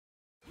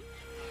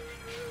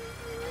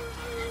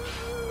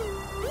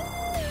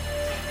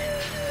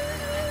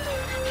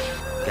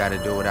gotta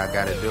do what I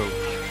gotta do.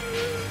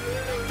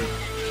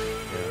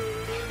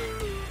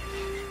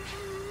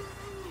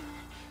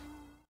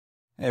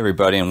 Hey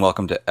everybody, and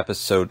welcome to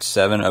episode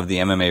 7 of the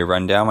MMA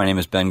Rundown. My name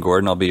is Ben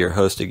Gordon. I'll be your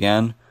host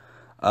again.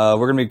 We're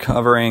going to be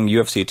covering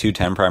UFC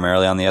 210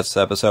 primarily on this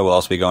episode. We'll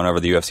also be going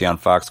over the UFC on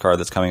Fox card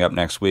that's coming up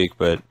next week,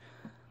 but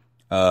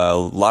a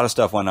lot of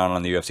stuff went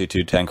on the UFC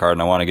 210 card,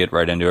 and I want to get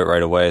right into it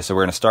right away. So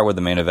we're going to start with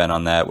the main event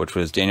on that, which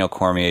was Daniel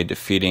Cormier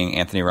defeating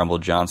Anthony Rumble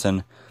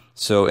Johnson.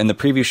 So in the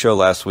preview show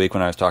last week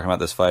when I was talking about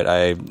this fight,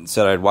 I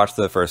said I'd watch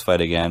the first fight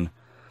again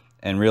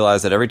and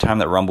realized that every time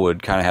that Rumble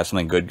would kind of have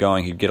something good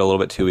going, he'd get a little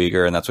bit too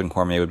eager, and that's when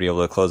Cormier would be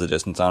able to close the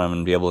distance on him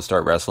and be able to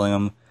start wrestling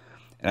him.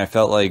 And I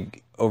felt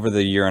like over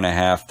the year and a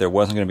half, there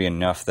wasn't going to be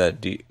enough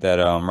that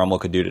Rumble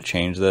could do to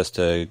change this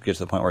to get to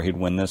the point where he'd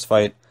win this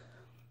fight.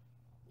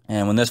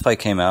 And when this fight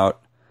came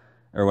out,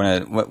 or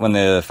when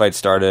the fight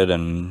started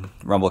and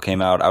Rumble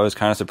came out, I was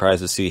kind of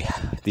surprised to see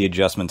the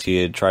adjustments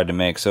he had tried to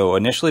make. So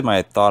initially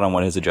my thought on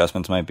what his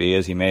adjustments might be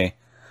is he may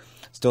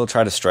still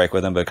try to strike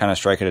with him, but kind of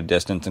strike at a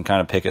distance and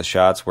kind of pick his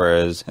shots,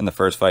 whereas in the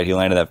first fight he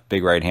landed that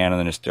big right hand and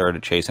then just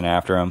started chasing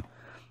after him.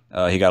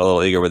 He got a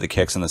little eager with the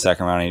kicks in the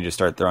second round and he just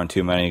started throwing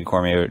too many.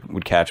 Cormier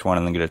would catch one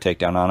and then get a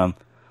takedown on him.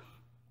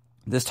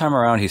 This time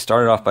around he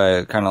started off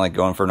by kind of like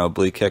going for an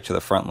oblique kick to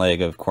the front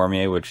leg of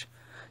Cormier, which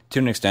to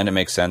an extent it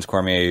makes sense.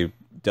 Cormier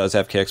does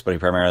have kicks, but he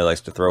primarily likes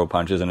to throw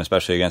punches, and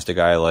especially against a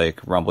guy like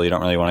Rumble, you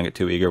don't really want to get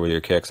too eager with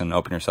your kicks and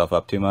open yourself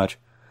up too much.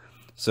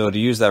 So to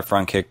use that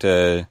front kick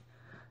to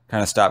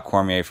kind of stop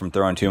Cormier from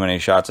throwing too many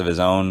shots of his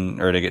own,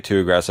 or to get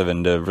too aggressive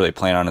and to really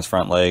plan on his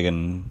front leg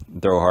and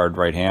throw hard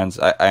right hands,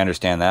 I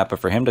understand that. But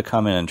for him to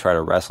come in and try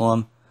to wrestle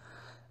him,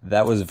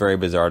 that was very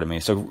bizarre to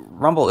me. So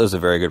Rumble is a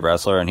very good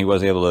wrestler, and he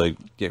was able to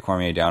get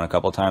Cormier down a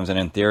couple times. And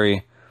in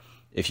theory,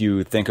 if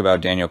you think about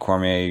Daniel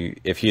Cormier,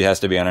 if he has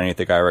to be underneath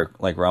a guy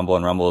like Rumble,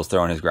 and Rumble is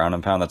throwing his ground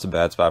and pound, that's a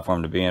bad spot for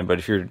him to be in. But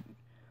if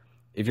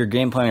you're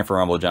game planning for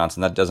Rumble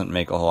Johnson, that doesn't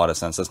make a whole lot of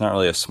sense. That's not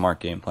really a smart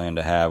game plan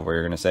to have, where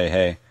you're going to say,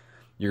 hey,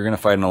 you're going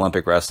to fight an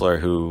Olympic wrestler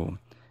who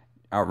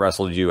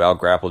out-wrestled you,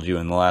 out-grappled you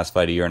in the last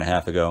fight a year and a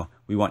half ago.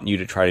 We want you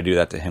to try to do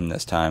that to him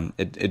this time.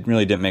 It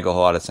really didn't make a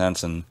whole lot of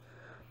sense, and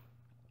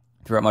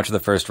throughout much of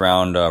the first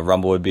round,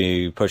 Rumble would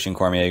be pushing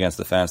Cormier against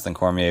the fence, then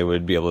Cormier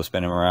would be able to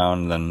spin him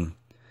around, then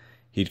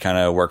he'd kind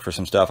of work for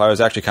some stuff. I was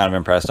actually kind of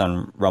impressed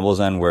on Rumble's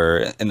end,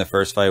 where in the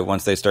first fight,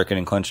 once they start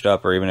getting clinched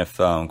up, or even if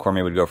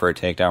Cormier would go for a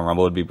takedown,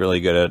 Rumble would be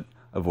really good at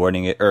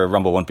avoiding it, or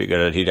Rumble wouldn't be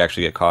good at it. He'd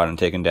actually get caught and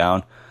taken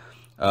down.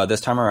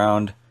 This time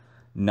around,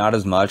 not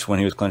as much when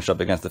he was clinched up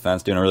against the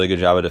fence, doing a really good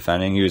job of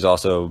defending. He was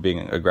also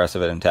being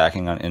aggressive at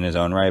attacking in his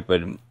own right,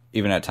 but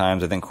even at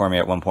times, I think Cormier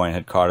at one point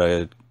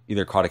had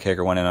either caught a kick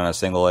or went in on a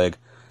single leg.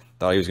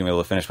 Thought he was going to be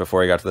able to finish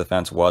before he got to the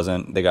fence.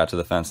 Wasn't. They got to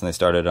the fence and they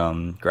started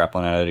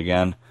grappling at it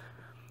again.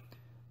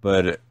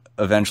 But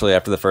eventually,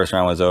 after the first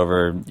round was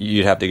over,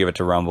 you'd have to give it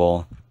to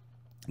Rumble.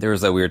 There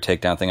was that weird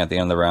takedown thing at the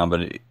end of the round,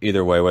 but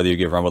either way, whether you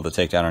give Rumble the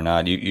takedown or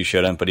not, you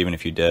shouldn't. But even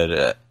if you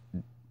did,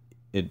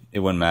 it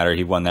wouldn't matter.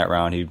 He won that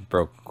round. He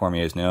broke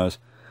Cormier's nose.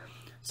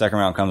 Second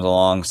round comes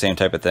along, same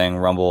type of thing.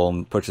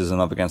 Rumble pushes him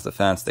up against the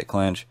fence. They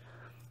clinch.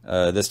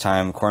 This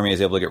time, Cormier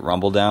is able to get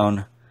Rumble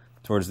down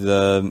towards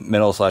the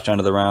middle/end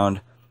of the round.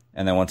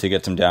 And then once he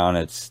gets him down,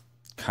 it's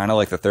kind of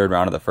like the third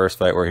round of the first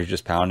fight, where he's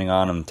just pounding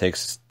on him,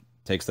 takes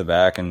the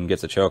back and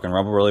gets a choke. And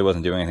Rumble really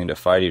wasn't doing anything to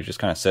fight. He was just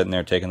kind of sitting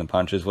there taking the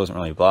punches, wasn't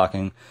really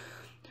blocking,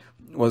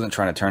 wasn't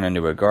trying to turn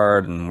into a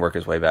guard and work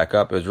his way back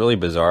up. It was really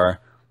bizarre.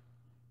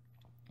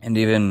 And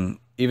even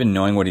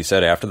knowing what he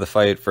said after the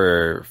fight,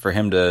 for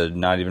him to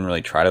not even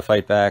really try to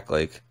fight back,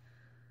 like,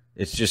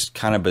 it's just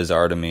kind of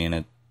bizarre to me.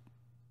 And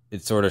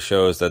it sort of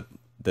shows that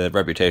the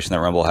reputation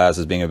that Rumble has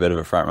as being a bit of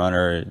a front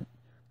runner,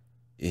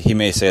 he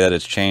may say that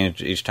it's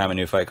changed each time a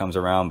new fight comes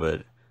around,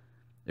 but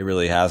it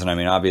really hasn't. I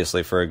mean,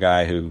 obviously, for a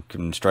guy who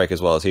can strike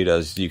as well as he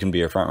does, you can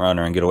be a front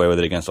runner and get away with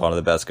it against a lot of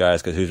the best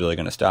guys, because who's really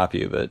going to stop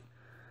you? But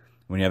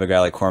when you have a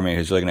guy like Cormier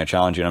who's really going to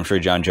challenge you, and I'm sure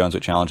John Jones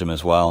would challenge him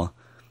as well,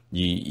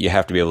 you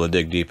have to be able to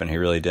dig deep, and he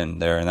really didn't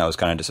there, and that was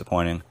kind of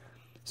disappointing.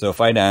 So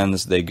fight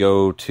ends. They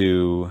go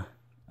to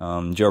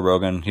Joe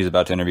Rogan. He's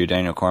about to interview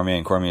Daniel Cormier,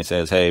 and Cormier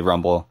says, hey,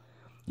 Rumble,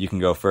 you can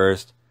go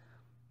first.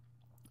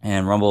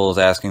 And Rumble is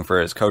asking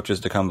for his coaches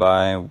to come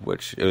by,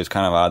 which it was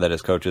kind of odd that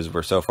his coaches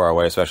were so far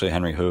away, especially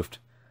Henry Hooft.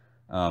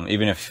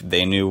 Even if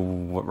they knew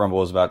what Rumble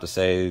was about to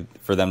say,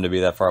 for them to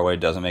be that far away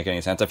doesn't make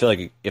any sense. I feel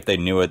like if they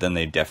knew it, then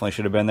they definitely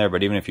should have been there.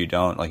 But even if you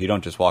don't, like, you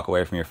don't just walk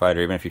away from your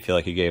fighter, even if you feel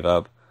like he gave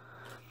up.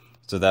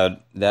 So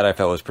that I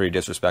felt was pretty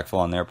disrespectful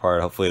on their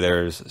part. Hopefully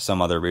there's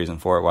some other reason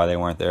for it why they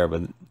weren't there,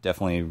 but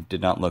definitely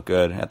did not look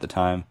good at the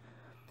time.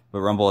 But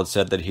Rumble had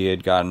said that he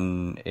had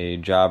gotten a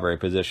job or a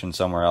position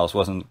somewhere else.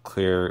 Wasn't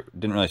clear,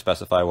 didn't really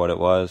specify what it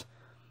was,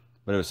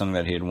 but it was something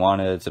that he had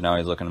wanted, so now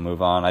he's looking to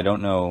move on. I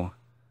don't know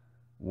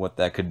what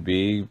that could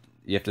be.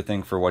 You have to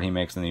think, for what he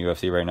makes in the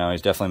UFC right now,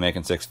 he's definitely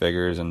making six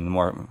figures, and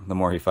the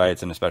more he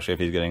fights, and especially if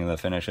he's getting the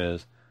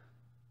finishes,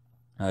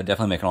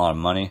 definitely making a lot of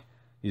money.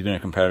 He's been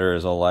a competitor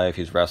his whole life.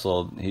 He's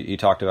wrestled. He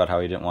talked about how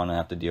he didn't want to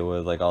have to deal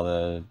with like all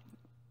the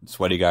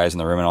sweaty guys in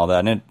the room and all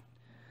that. And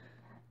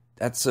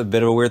that's a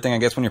bit of a weird thing. I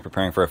guess when you're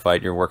preparing for a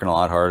fight, you're working a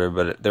lot harder,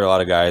 but there are a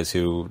lot of guys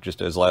who,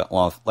 just as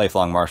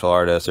lifelong martial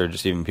artists, or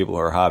just even people who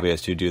are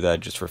hobbyists, who do that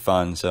just for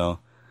fun. So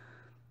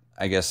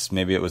I guess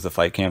maybe it was the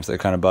fight camps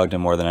that kind of bugged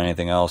him more than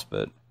anything else.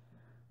 But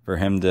for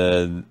him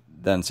to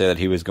then say that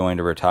he was going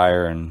to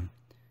retire and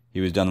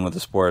he was done with the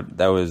sport,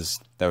 that was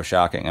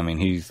shocking. I mean,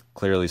 he's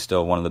clearly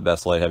still one of the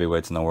best light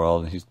heavyweights in the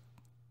world.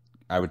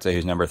 I would say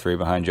he's number 3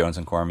 behind Jones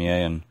and Cormier,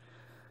 and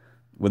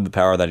with the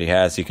power that he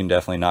has, he can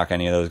definitely knock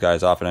any of those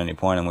guys off at any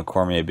point. And with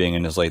Cormier being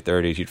in his late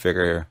 30s, you'd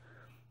figure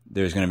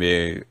there's going to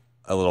be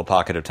a little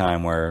pocket of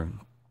time where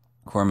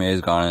Cormier is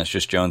gone and it's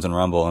just Jones and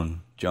Rumble, and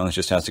Jones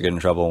just has to get in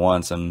trouble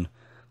once, and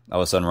all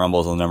of a sudden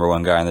Rumble's the number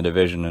 1 guy in the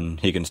division, and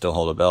he can still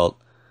hold a belt.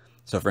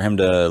 So for him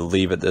to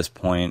leave at this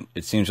point,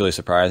 it seems really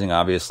surprising.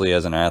 Obviously,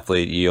 as an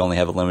athlete, you only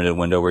have a limited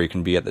window where you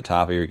can be at the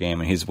top of your game,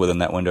 and he's within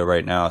that window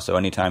right now. So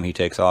anytime he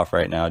takes off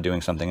right now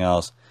doing something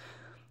else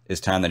is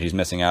time that he's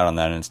missing out on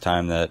that, and it's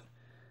time that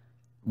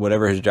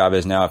whatever his job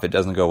is now, if it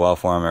doesn't go well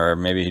for him, or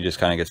maybe he just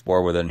kind of gets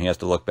bored with it and he has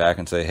to look back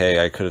and say,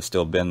 hey, I could have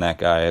still been that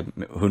guy.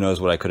 Who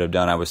knows what I could have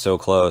done? I was so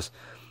close.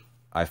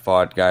 I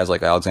fought guys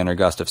like Alexander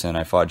Gustafsson.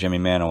 I fought Jimmy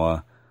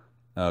Manuwa,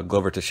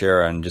 Glover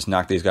Teixeira, and just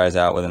knocked these guys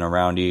out within a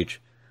round each.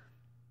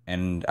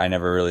 And I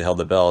never really held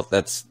the belt.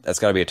 That's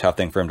got to be a tough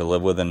thing for him to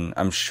live with, and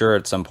I'm sure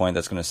at some point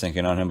that's going to sink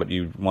in on him, but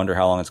you wonder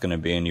how long it's going to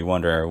be, and you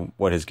wonder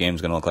what his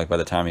game's going to look like by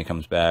the time he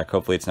comes back.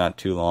 Hopefully it's not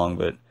too long,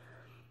 but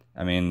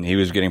I mean, he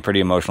was getting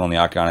pretty emotional in the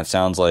octagon. It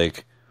sounds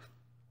like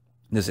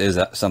this is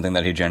something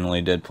that he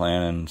genuinely did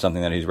plan and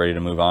something that he's ready to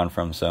move on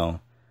from. So,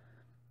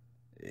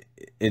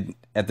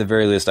 at the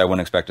very least, I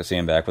wouldn't expect to see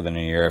him back within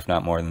a year, if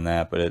not more than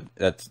that. But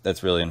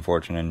that's really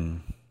unfortunate,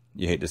 and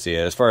you hate to see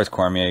it. As far as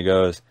Cormier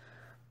goes,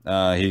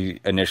 he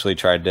initially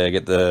tried to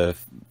get the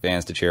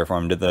fans to cheer for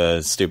him. Did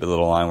the stupid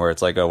little line where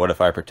it's like, "Oh, what if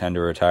I pretend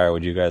to retire?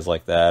 Would you guys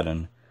like that?"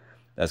 And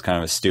that's kind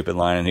of a stupid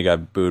line, and he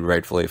got booed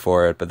rightfully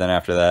for it. But then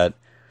after that,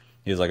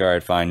 he was like, all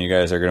right, fine, you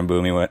guys are going to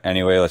boo me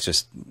anyway,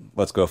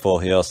 let's go full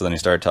heel. So then he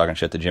started talking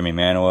shit to Jimmy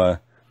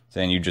Manuwa,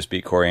 saying, you just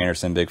beat Corey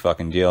Anderson, big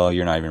fucking deal,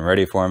 you're not even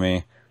ready for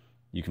me,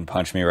 you can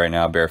punch me right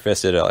now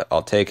bare-fisted,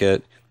 I'll take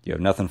it, you have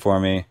nothing for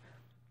me.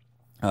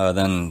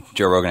 Then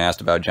Joe Rogan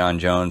asked about John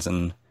Jones,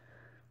 and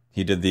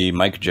he did the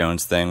Mike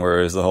Jones thing,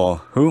 where it was the whole,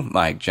 who?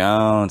 Mike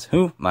Jones,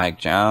 who? Mike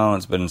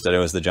Jones, but instead it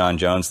was the John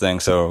Jones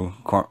thing, so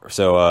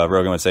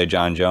Rogan would say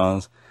John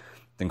Jones.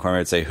 Then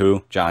Cormier would say,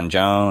 who? John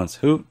Jones.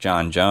 Who?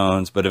 John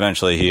Jones. But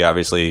eventually he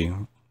obviously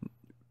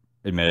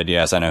admitted,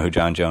 yes, I know who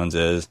John Jones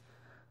is.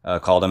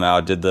 Called him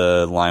out, did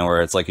the line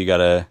where it's like you got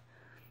to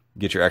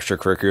get your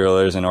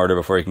extracurriculars in order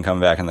before you can come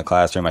back in the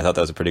classroom. I thought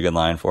that was a pretty good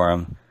line for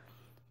him.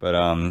 But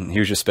he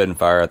was just spitting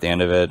fire at the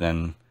end of it,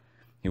 and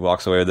he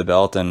walks away with the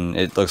belt. And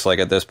it looks like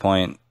at this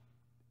point,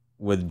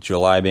 with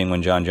July being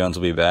when John Jones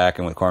will be back,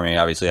 and with Cormier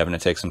obviously having to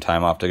take some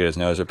time off to get his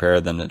nose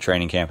repaired, then the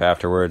training camp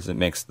afterwards, it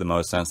makes the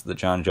most sense that the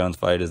John Jones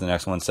fight is the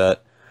next one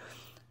set.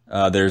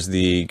 There's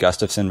the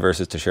Gustafsson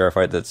versus Teixeira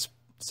fight that's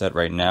set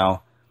right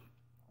now.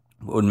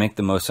 What would make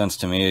the most sense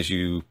to me is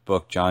you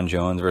book John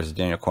Jones versus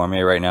Daniel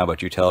Cormier right now,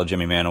 but you tell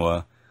Jimmy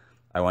Manuwa,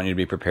 I want you to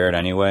be prepared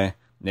anyway.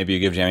 Maybe you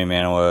give Jimmy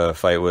Manuwa a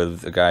fight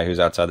with a guy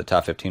who's outside the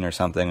top 15 or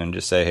something, and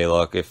just say, hey,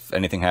 look, if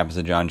anything happens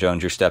to John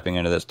Jones, you're stepping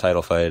into this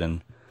title fight,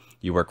 and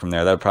you work from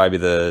there. That would probably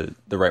be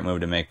the right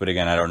move to make. But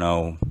again, I don't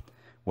know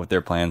what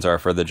their plans are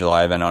for the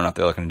July event. I don't know if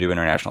they're looking to do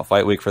International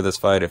Fight Week for this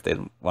fight, if they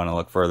want to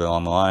look further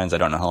along the lines. I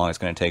don't know how long it's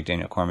going to take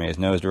Daniel Cormier's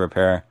nose to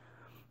repair.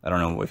 I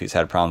don't know if he's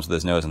had problems with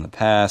his nose in the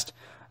past.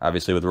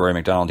 Obviously, with Rory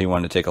McDonald, he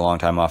wanted to take a long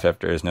time off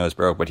after his nose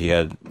broke, but he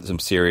had some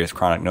serious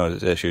chronic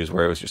nose issues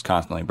where it was just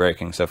constantly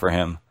breaking. So for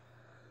him,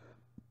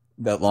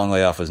 that long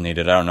layoff was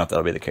needed. I don't know if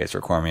that'll be the case for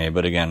Cormier,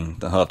 but again,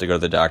 he'll have to go to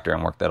the doctor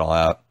and work that all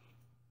out.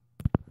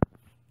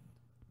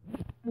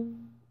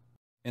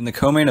 In the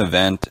co-main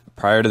event,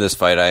 prior to this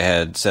fight, I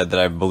had said that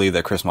I believed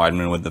that Chris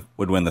Weidman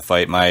would win the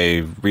fight.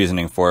 My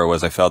reasoning for it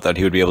was I felt that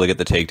he would be able to get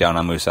the takedown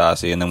on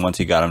Mousasi, and then once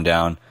he got him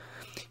down,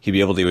 he'd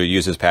be able to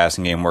use his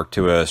passing game, work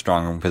to a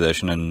stronger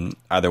position, and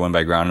either win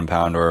by ground and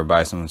pound or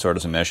by some sort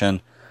of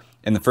submission.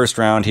 In the first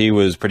round, he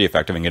was pretty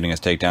effective in getting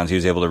his takedowns. He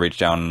was able to reach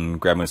down and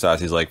grab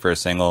Mousasi's leg for a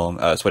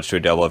single, switch to a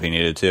double if he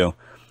needed to.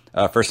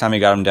 First time he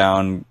got him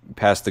down,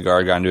 passed the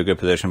guard, got into a good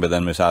position, but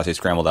then Mousasi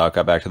scrambled out,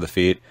 got back to the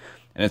feet.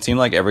 And it seemed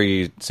like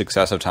every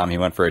successive time he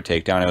went for a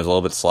takedown, it was a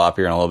little bit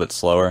sloppier and a little bit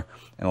slower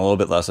and a little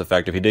bit less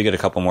effective. He did get a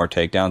couple more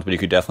takedowns, but you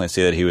could definitely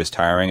see that he was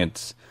tiring.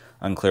 It's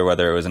unclear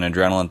whether it was an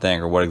adrenaline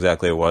thing or what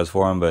exactly it was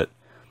for him, but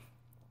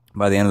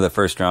by the end of the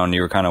first round,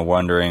 you were kind of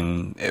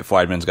wondering if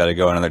Weidman's got to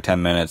go another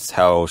 10 minutes,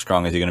 how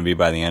strong is he going to be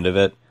by the end of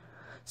it?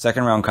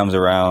 Second round comes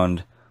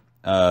around.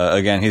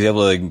 Again, he's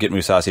able to get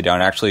Mousasi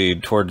down actually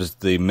towards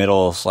the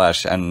middle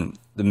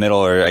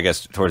or I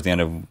guess towards the end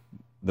of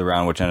the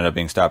round, which ended up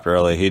being stopped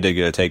early. He did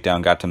get a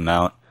takedown, got to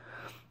mount,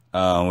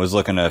 was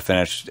looking to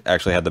finish,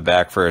 actually had the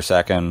back for a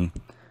second,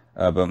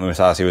 but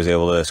Mousasi was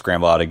able to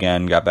scramble out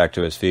again, got back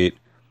to his feet.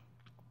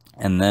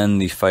 And then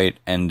the fight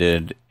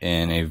ended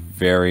in a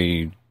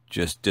very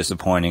just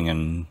disappointing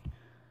and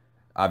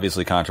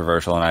obviously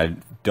controversial, and I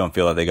don't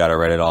feel that they got it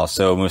right at all.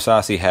 So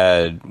Mousasi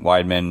had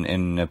Weidman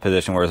in a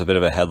position where it was a bit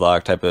of a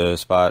headlock type of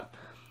spot.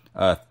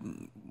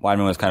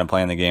 Weidman was kind of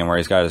playing the game where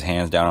he's got his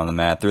hands down on the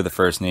mat, threw the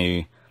first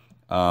knee.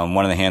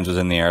 One of the hands was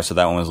in the air, so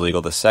that one was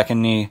legal. The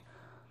second knee,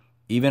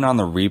 even on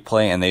the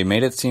replay, and they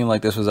made it seem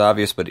like this was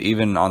obvious, but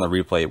even on the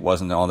replay, it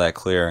wasn't all that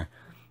clear.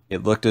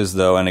 It looked as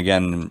though, and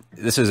again,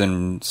 this is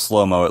in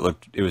slow-mo,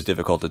 it was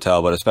difficult to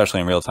tell, but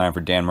especially in real time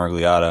for Dan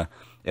Miragliotta,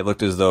 it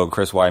looked as though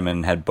Chris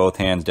Weidman had both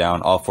hands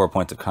down, all 4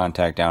 points of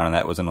contact down, and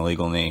that was an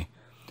illegal knee.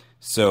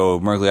 So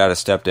Miragliotta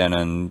stepped in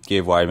and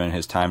gave Weidman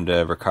his time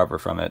to recover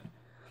from it.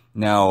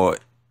 Now,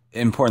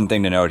 important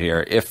thing to note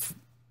here, if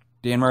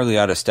Dan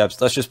Miragliotta steps,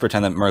 let's just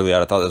pretend that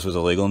Miragliotta thought this was a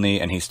legal knee,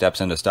 and he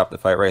steps in to stop the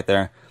fight right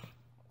there.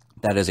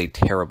 That is a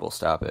terrible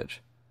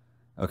stoppage.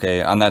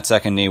 Okay, on that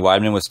second knee,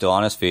 Weidman was still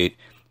on his feet.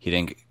 He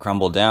didn't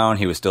crumble down.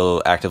 He was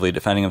still actively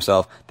defending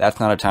himself. That's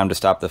not a time to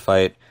stop the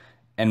fight.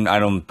 And I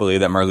don't believe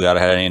that Miragliotta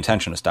had any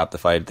intention to stop the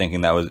fight, thinking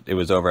that it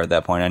was over at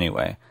that point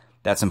anyway.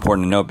 That's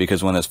important to note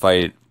because when this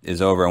fight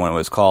is over and when it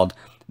was called,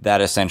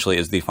 that essentially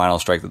is the final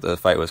strike that the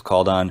fight was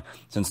called on.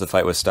 Since the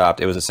fight was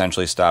stopped, it was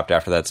essentially stopped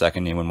after that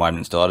second knee when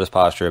Weidman still had his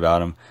posture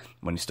about him,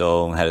 when he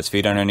still had his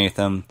feet underneath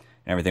him,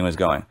 and everything was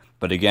going.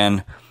 But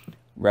again,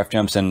 ref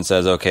jumps in and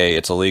says, okay,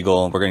 it's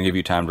illegal. We're going to give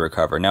you time to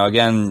recover. Now,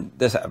 again,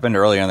 this happened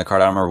earlier in the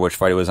card. I don't remember which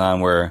fight it was on,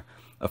 where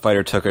a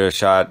fighter took a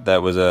shot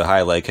that was a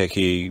high leg kick.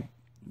 He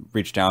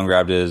reached down,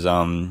 grabbed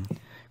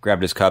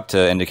his cup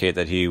to indicate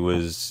that he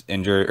was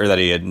injured, or that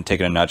he had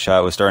taken a nut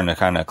shot. It was starting to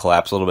kind of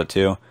collapse a little bit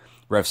too.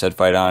 Ref said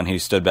fight on. He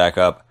stood back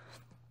up,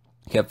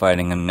 kept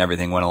fighting, and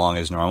everything went along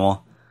as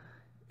normal.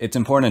 It's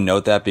important to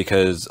note that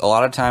because a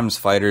lot of times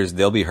fighters,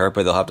 they'll be hurt,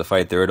 but they'll have to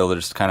fight through it, or they'll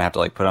just kind of have to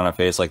like put on a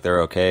face like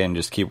they're okay and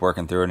just keep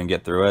working through it and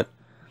get through it.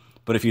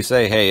 But if you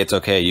say, hey, it's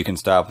okay, you can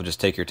stop, just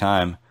take your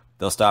time,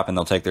 they'll stop and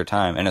they'll take their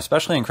time. And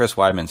especially in Chris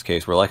Weidman's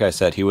case, where like I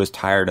said, he was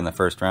tired in the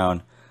first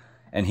round,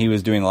 and he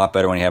was doing a lot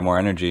better when he had more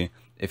energy.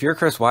 If you're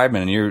Chris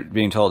Weidman and you're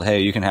being told,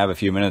 hey, you can have a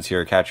few minutes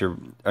here,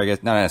 I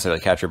guess not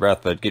necessarily catch your breath,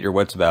 but get your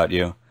wits about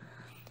you,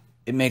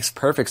 it makes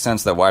perfect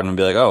sense that Weidman would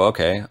be like, oh,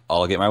 okay,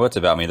 I'll get my wits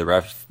about me. The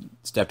ref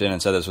stepped in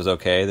and said this was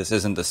okay. This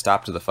isn't the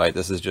stop to the fight.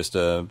 This is just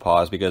a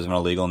pause because of an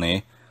illegal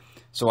knee.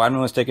 So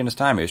Weidman was taking his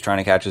time. He was trying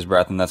to catch his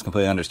breath, and that's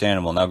completely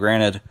understandable. Now,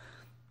 granted,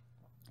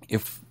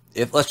 if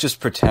let's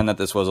just pretend that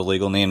this was a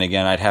legal knee, and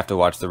again, I'd have to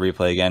watch the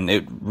replay again.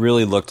 It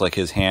really looked like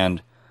his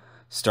hand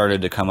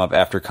started to come up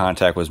after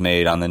contact was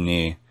made on the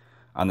knee,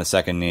 on the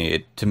second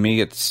knee. To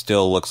me, it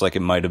still looks like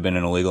it might have been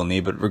an illegal knee,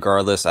 but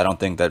regardless, I don't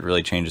think that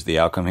really changes the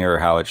outcome here or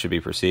how it should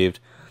be perceived.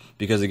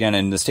 Because again,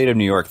 in the state of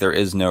New York, there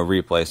is no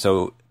replay.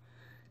 So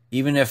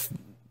even if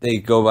they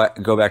go back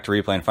to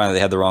replay and find that they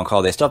had the wrong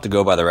call, they still have to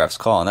go by the ref's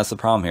call, and that's the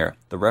problem here.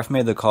 The ref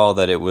made the call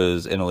that it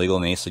was an illegal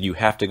knee, so you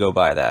have to go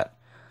by that.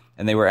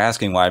 And they were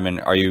asking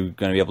Weidman, are you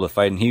going to be able to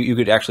fight? And you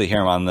could actually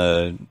hear him on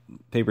the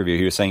pay-per-view.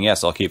 He was saying,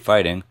 yes, I'll keep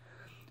fighting.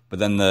 But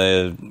then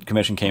the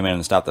commission came in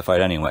and stopped the fight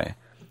anyway.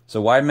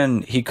 So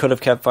Weidman, he could have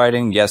kept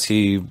fighting. Yes,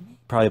 he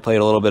probably played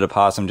a little bit of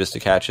possum just to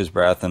catch his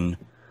breath and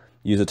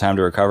use the time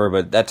to recover,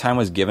 but that time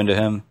was given to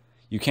him.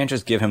 You can't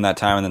just give him that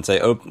time and then say,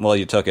 oh, well,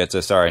 you took it,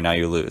 so sorry, now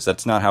you lose.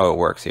 That's not how it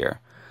works here.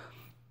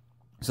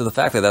 So the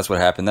fact that that's what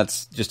happened,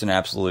 that's just an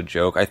absolute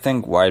joke. I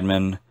think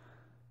Weidman,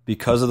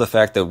 because of the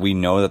fact that we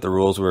know that the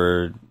rules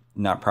were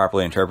not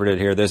properly interpreted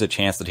here, there's a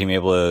chance that he may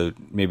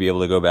be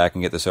able to go back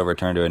and get this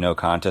overturned to a no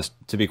contest.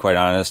 To be quite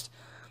honest,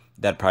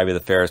 that'd probably be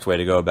the fairest way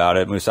to go about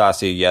it.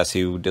 Mousasi, yes,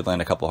 he did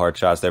land a couple hard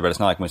shots there, but it's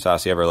not like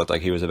Mousasi ever looked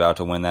like he was about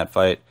to win that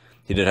fight.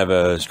 He did have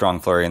a strong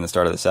flurry in the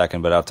start of the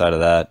second, but outside of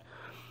that,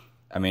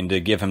 I mean, to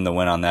give him the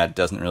win on that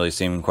doesn't really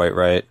seem quite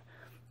right.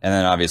 And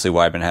then obviously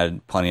Weidman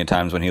had plenty of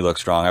times when he looked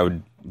strong. I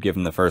would give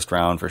him the first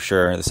round for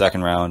sure. The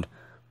second round,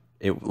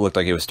 it looked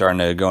like he was starting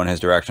to go in his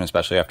direction,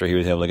 especially after he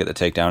was able to get the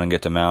takedown and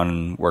get to mount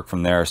and work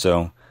from there.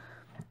 So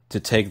to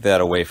take that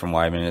away from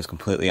Weidman is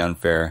completely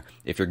unfair.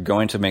 If you're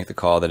going to make the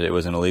call that it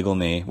was an illegal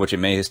knee, which it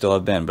may still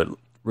have been, but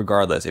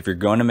regardless, if you're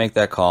going to make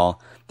that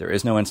call, there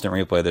is no instant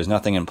replay. There's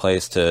nothing in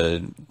place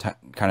to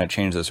kind of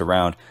change this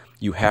around.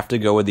 You have to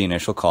go with the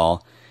initial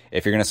call.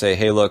 If you're going to say,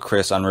 hey, look,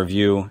 Chris, on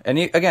review, and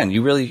again,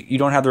 you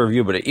don't have the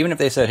review, but even if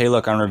they said, hey,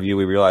 look, on review,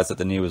 we realized that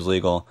the knee was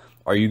legal,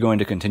 are you going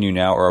to continue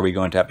now, or are we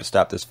going to have to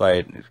stop this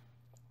fight?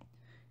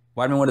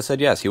 Weidman would have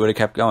said yes. He would have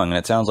kept going, and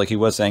it sounds like he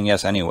was saying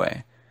yes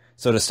anyway.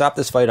 So to stop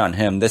this fight on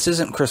him, this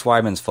isn't Chris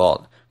Weidman's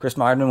fault. Chris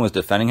Weidman was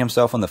defending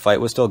himself when the fight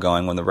was still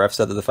going. When the ref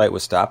said that the fight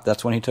was stopped,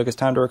 that's when he took his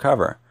time to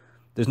recover.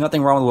 There's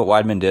nothing wrong with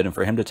what Weidman did, and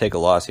for him to take a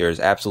loss here is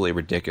absolutely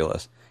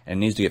ridiculous, and it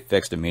needs to get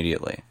fixed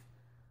immediately.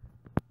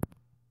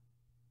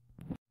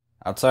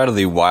 Outside of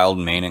the wild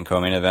main and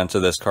co-main events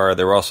of this card,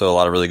 there were also a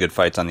lot of really good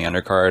fights on the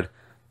undercard.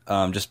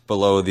 Just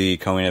below the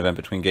co-main event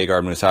between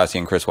Gegard Mousasi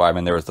and Chris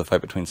Weidman, there was the fight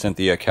between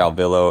Cynthia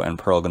Calvillo and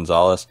Pearl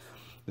Gonzalez.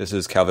 This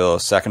is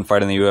Calvillo's second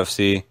fight in the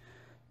UFC,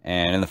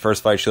 and in the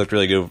first fight she looked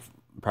really good,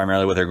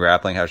 primarily with her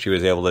grappling, how she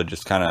was able to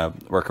just kind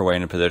of work her way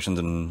into positions,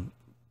 and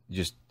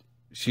just,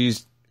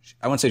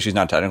 I wouldn't say she's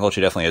not technical, she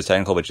definitely is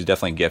technical, but she's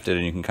definitely gifted,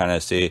 and you can kind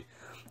of see,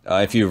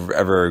 if you've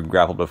ever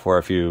grappled before,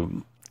 if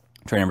you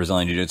training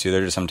Brazilian Jiu-Jitsu.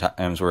 There are just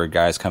sometimes where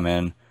guys come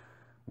in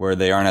where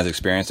they aren't as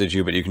experienced as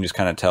you, but you can just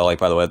kind of tell, like,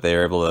 by the way that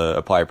they're able to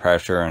apply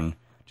pressure and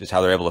just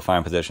how they're able to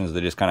find positions.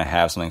 They just kind of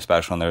have something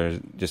special, and they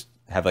just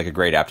have like a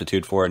great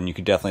aptitude for it. And you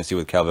can definitely see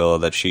with Calvillo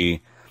that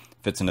she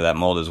fits into that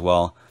mold as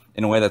well,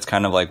 in a way that's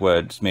kind of like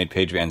what's made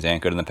Paige Van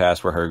Zandt good in the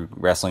past, where her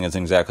wrestling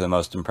isn't exactly the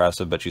most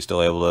impressive, but she's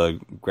still able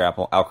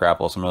to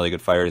out-grapple some really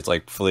good fighters,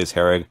 like Felice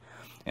Herrig.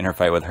 In her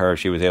fight with her,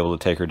 she was able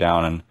to take her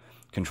down and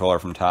control her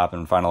from top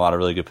and find a lot of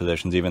really good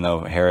positions, even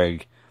though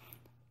Herrig,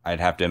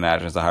 I'd have to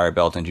imagine, is a higher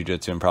belt in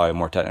jiu-jitsu and probably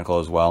more technical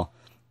as well.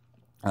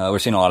 We're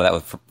seeing a lot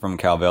of that from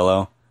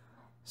Calvillo.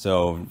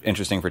 So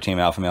interesting for Team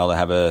Alpha Male to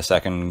have a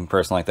second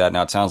person like that.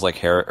 Now it sounds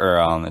like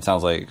it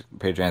sounds like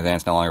Paige Van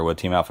Zandt's no longer with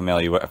Team Alpha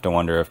Male. You have to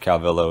wonder if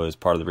Calvillo is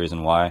part of the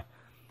reason why.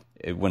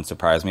 It wouldn't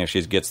surprise me if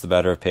she gets the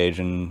better of Paige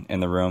in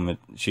the room.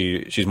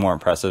 She's more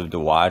impressive to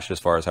watch as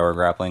far as how her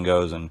grappling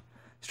goes, and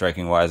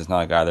striking wise, it's not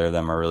like either of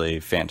them are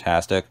really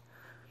fantastic.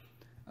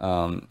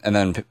 And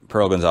then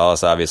Pearl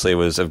Gonzalez obviously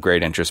was of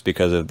great interest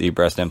because of the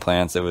breast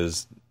implants. It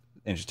was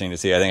interesting to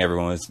see. I think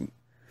everyone was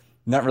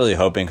not really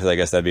hoping, because I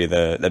guess that'd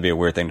be a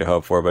weird thing to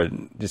hope for, but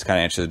just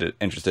kind of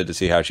interested to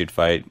see how she'd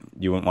fight.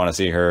 You wouldn't want to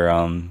see her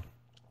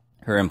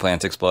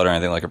implants explode or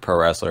anything like a pro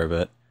wrestler,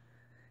 but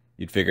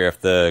you'd figure if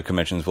the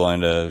commission's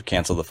willing to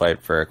cancel the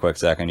fight for a quick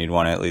second, you'd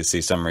want to at least see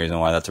some reason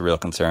why that's a real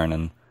concern.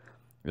 And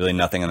really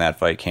nothing in that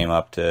fight came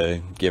up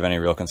to give any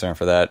real concern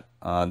for that.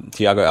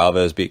 Thiago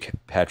Alves beat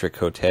Patrick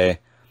Cote.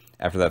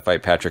 After that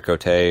fight, Patrick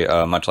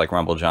Cote, much like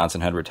Rumble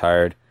Johnson, had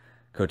retired.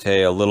 Cote,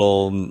 a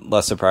little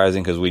less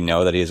surprising because we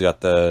know that he's got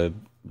the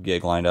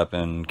gig lined up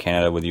in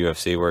Canada with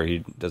UFC where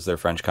he does their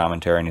French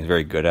commentary, and he's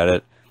very good at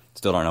it.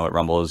 Still don't know what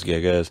Rumble's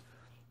gig is.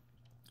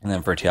 And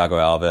then for Thiago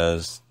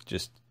Alves,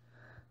 just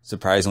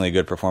surprisingly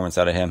good performance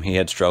out of him. He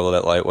had struggled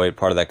at lightweight.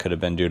 Part of that could have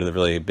been due to the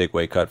really big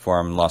weight cut for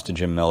him, lost to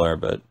Jim Miller,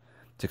 but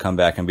to come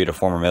back and beat a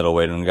former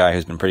middleweight and a guy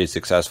who's been pretty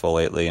successful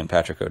lately in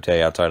Patrick Cote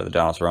outside of the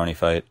Donald Cerrone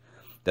fight,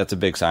 that's a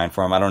big sign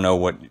for him. I don't know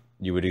what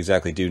you would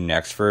exactly do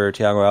next for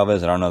Thiago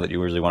Alves. I don't know that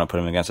you really want to put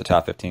him against a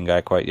top 15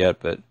 guy quite yet,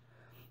 but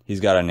he's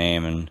got a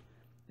name, and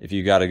if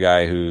you got a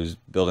guy who's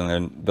building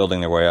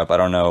their way up, I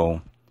don't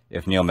know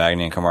if Neil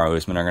Magny and Kamaru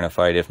Usman are going to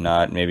fight. If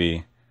not,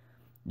 maybe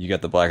you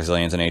got the Black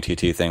Zillions and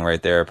ATT thing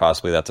right there.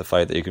 Possibly that's a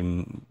fight that you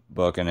can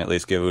book and at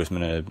least give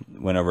Usman a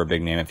win over a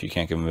big name if you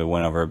can't give him a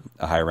win over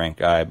a high-ranked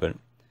guy. But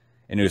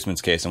in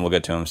Usman's case, and we'll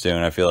get to him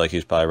soon, I feel like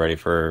he's probably ready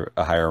for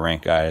a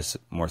higher-ranked guy,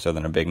 more so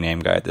than a big-name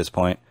guy at this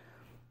point.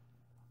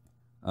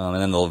 And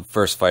then the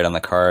first fight on the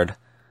card,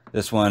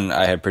 this one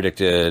I had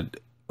predicted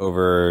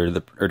during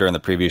the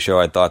preview show.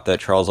 I thought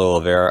that Charles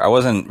Oliveira, I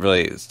wasn't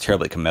really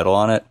terribly committal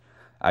on it.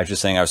 I was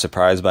just saying I was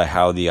surprised by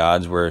how the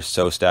odds were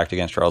so stacked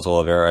against Charles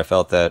Oliveira. I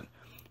felt that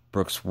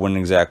Brooks wouldn't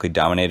exactly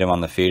dominate him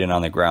on the feet, and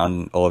on the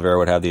ground, Oliveira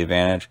would have the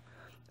advantage.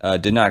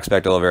 Did not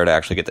expect Oliveira to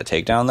actually get the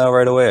takedown, though,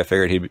 right away. I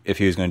figured if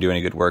he was going to do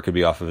any good work, it'd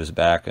be off of his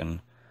back,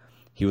 and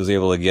he was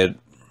able to get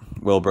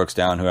Will Brooks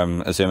down, who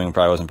I'm assuming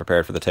probably wasn't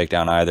prepared for the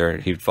takedown either.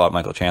 He'd fought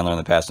Michael Chandler in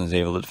the past and was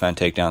able to defend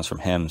takedowns from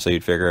him, so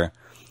you'd figure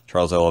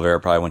Charles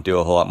Oliveira probably wouldn't do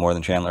a whole lot more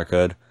than Chandler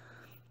could.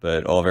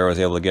 But Oliveira was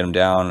able to get him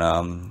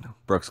down.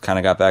 Brooks kind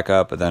of got back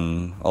up, but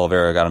then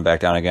Oliveira got him back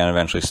down again,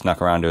 eventually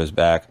snuck around to his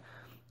back,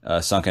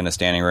 sunk in a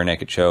standing rear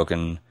naked choke,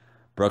 and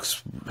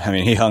Brooks,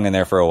 he hung in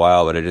there for a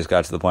while, but it just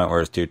got to the point where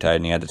it was too tight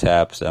and he had to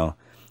tap. So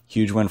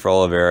huge win for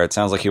Oliveira. It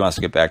sounds like he wants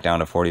to get back down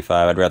to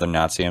 45. I'd rather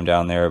not see him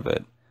down there,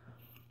 but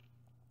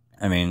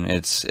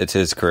it's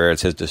his career,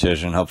 it's his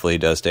decision. Hopefully he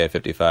does stay at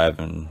 55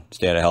 and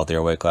stay at a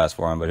healthier weight class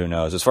for him, but who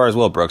knows. As far as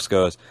Will Brooks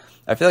goes,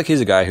 I feel like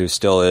he's a guy who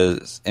still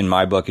is, in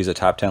my book, he's a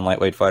top 10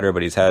 lightweight fighter,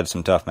 but he's had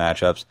some tough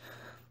matchups.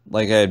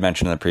 Like I had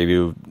mentioned in the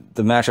preview,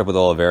 the matchup with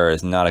Oliveira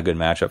is not a good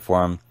matchup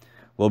for him.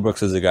 Will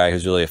Brooks is a guy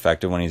who's really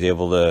effective when he's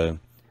able to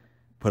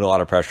put a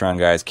lot of pressure on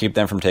guys, keep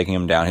them from taking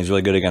him down. He's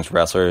really good against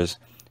wrestlers,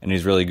 and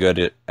he's really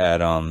good at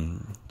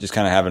just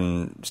kind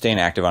of staying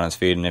active on his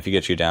feet. And if he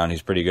gets you down,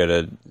 he's pretty good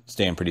at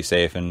staying pretty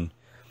safe and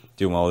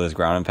doing well with his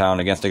ground and pound.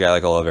 Against a guy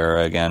like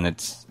Oliveira, again,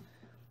 it's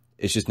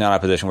just not a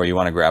position where you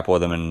want to grapple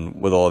with him.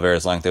 And with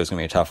Oliveira's length, it was going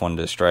to be a tough one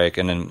to strike.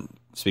 And then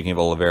speaking of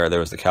Oliveira, there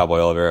was the Cowboy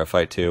Oliveira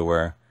fight too,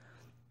 where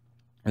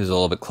it was a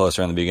little bit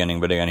closer in the beginning.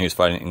 But again, he was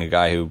fighting a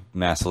guy who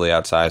massively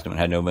outsized him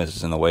and had no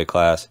business in the weight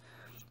class.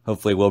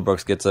 Hopefully, Will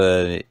Brooks gets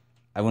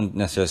I wouldn't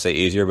necessarily say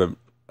easier, but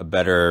a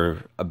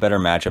better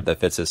matchup that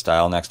fits his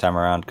style next time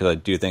around, because I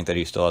do think that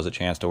he still has a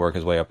chance to work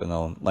his way up in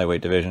the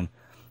lightweight division.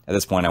 At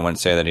this point, I wouldn't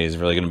say that he's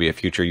really going to be a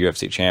future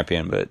UFC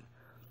champion, but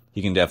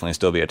he can definitely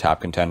still be a top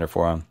contender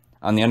for him.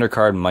 On the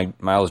undercard,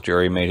 Miles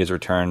Jury made his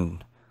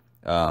return,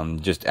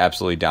 just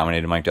absolutely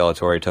dominated Mike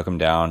Delatorre, took him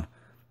down,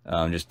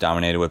 just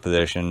dominated with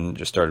position,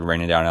 just started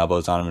raining down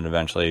elbows on him, and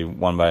eventually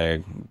won by a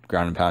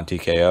ground and pound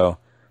TKO.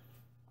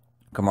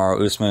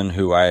 Kamaru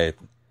Usman,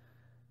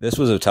 this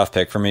was a tough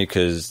pick for me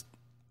because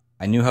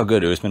I knew how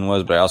good Usman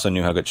was, but I also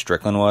knew how good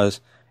Strickland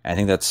was. And I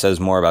think that says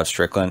more about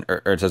Strickland,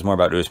 or it says more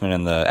about Usman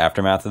in the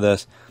aftermath of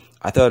this.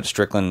 I thought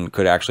Strickland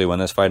could actually win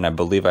this fight, and I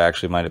believe I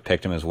actually might have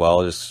picked him as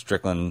well. Just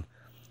Strickland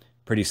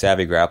pretty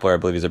savvy grappler. I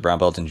believe he's a brown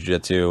belt in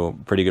jiu-jitsu,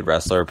 pretty good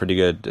wrestler, a pretty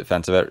good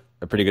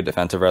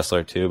defensive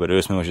wrestler too, but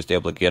Usman was just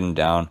able to get him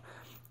down,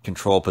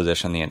 control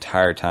position the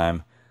entire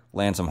time,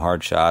 land some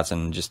hard shots,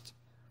 and just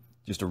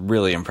a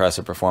really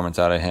impressive performance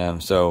out of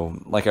him.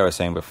 So, like I was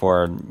saying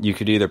before, you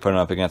could either put him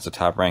up against a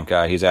top-ranked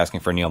guy. He's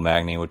asking for Neil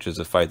Magny, which is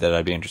a fight that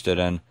I'd be interested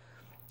in.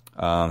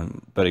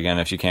 But again,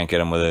 if you can't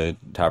get him with a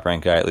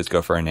top-ranked guy, at least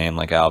go for a name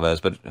like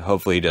Alves. But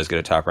hopefully he does get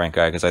a top-ranked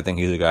guy, because I think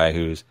he's a guy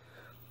who's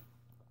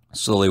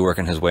slowly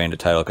working his way into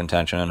title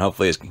contention, and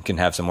hopefully he can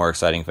have some more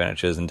exciting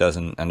finishes and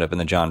doesn't end up in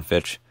the John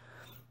Fitch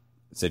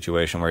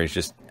situation where he's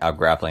just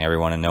out-grappling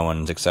everyone and no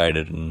one's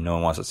excited and no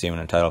one wants to see him in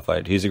a title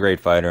fight. He's a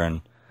great fighter,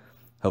 and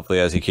hopefully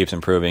as he keeps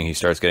improving, he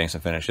starts getting some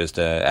finishes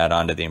to add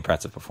on to the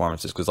impressive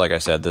performances. Because like I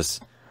said,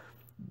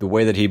 the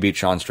way that he beat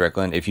Sean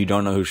Strickland, if you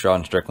don't know who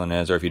Sean Strickland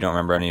is, or if you don't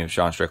remember any of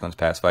Sean Strickland's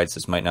past fights,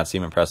 this might not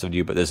seem impressive to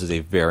you, but this is a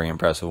very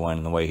impressive one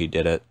in the way he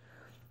did it.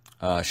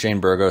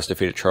 Shane Burgos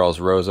defeated Charles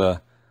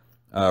Rosa.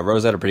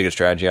 Rosa had a pretty good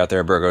strategy out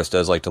there. Burgos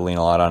does like to lean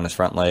a lot on his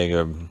front leg,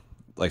 or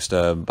likes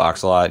to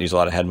box a lot, use a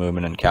lot of head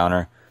movement and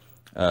counter.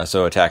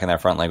 So attacking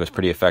that front leg was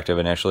pretty effective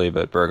initially,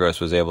 but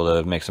Burgos was able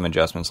to make some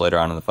adjustments later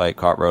on in the fight,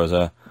 caught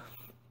Rosa,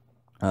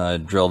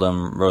 drilled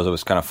him. Rosa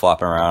was kind of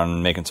flopping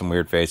around, making some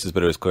weird faces,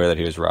 but it was clear that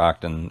he was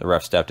rocked, and the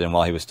ref stepped in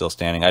while he was still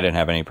standing. I didn't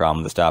have any problem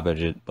with the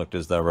stoppage. It looked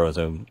as though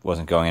Rosa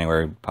wasn't going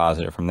anywhere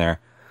positive from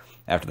there.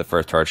 After the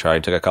first hard shot,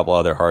 he took a couple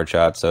other hard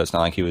shots, so it's not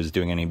like he was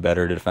doing any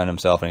better to defend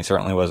himself, and he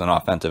certainly wasn't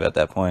offensive at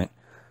that point.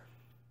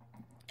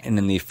 And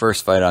in the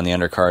first fight on the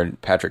undercard,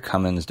 Patrick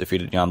Cummins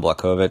defeated Jan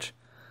Blachowicz.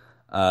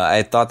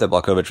 I thought that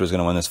Blachowicz was going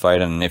to win this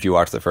fight, and if you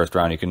watch the first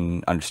round, you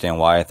can understand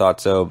why I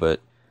thought so, but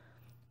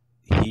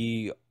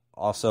he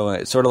also,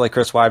 it's sort of like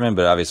Chris Weidman,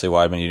 but obviously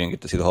Weidman, you didn't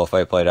get to see the whole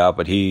fight played out,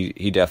 but he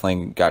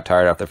definitely got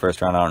tired after the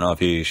first round. I don't know if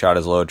he shot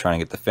his load trying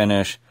to get the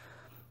finish,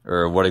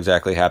 or what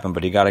exactly happened,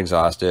 but he got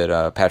exhausted.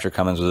 Patrick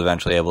Cummins was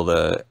eventually able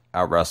to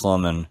out-wrestle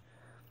him, and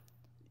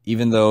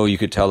even though you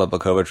could tell that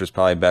Blachowicz was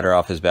probably better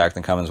off his back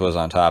than Cummins was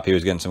on top, he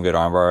was getting some good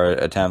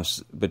armbar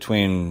attempts.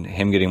 Between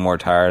him getting more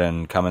tired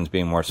and Cummins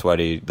being more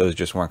sweaty, those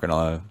just weren't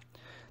gonna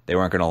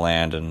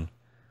land, and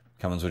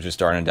Cummins was just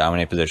starting to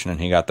dominate position,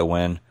 and he got the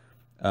win.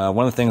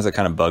 One of the things that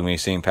kind of bugged me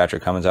seeing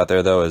Patrick Cummins out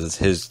there, though, is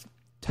his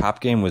top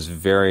game was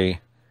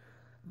very,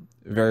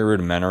 very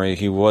rudimentary.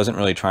 He wasn't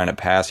really trying to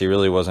pass. He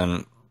really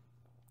wasn't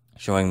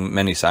showing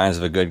many signs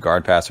of a good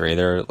guard passer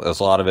either. A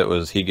lot of it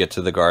was he'd get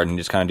to the guard and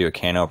just kind of do a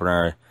can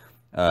opener,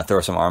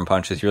 throw some arm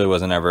punches. He really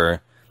wasn't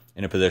ever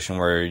in a position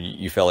where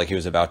you felt like he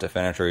was about to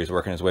finish or he was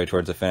working his way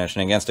towards the finish.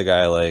 And against a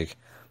guy like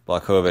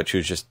Blachowicz,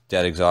 who's just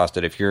dead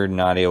exhausted, if you're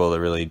not able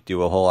to really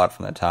do a whole lot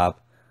from the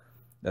top,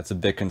 that's a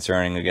bit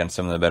concerning against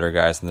some of the better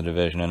guys in the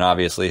division. And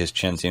obviously his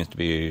chin seems to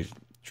be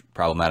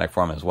problematic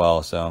for him as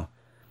well. So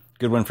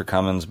good win for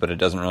Cummins, but it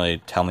doesn't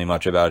really tell me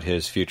much about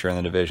his future in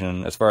the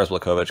division. As far as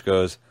Blachowicz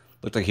goes,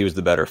 looked like he was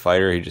the better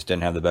fighter. He just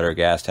didn't have the better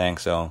gas tank.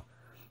 So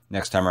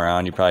next time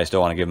around, you probably still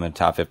want to give him a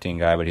top 15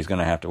 guy, but he's going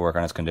to have to work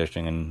on his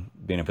conditioning and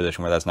be in a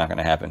position where that's not going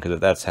to happen. Because if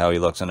that's how he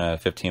looks in a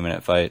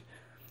 15-minute fight,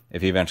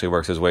 if he eventually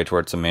works his way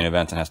towards some main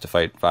events and has to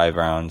fight 5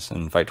 rounds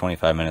and fight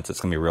 25 minutes, it's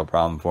going to be a real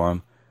problem for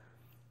him.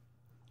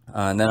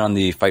 And then on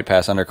the Fight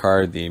Pass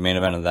undercard, the main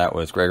event of that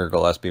was Gregor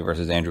Gillespie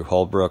versus Andrew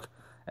Holbrook.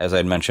 As I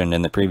had mentioned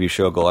in the preview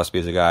show, Gillespie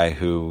is a guy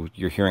who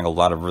you're hearing a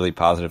lot of really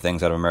positive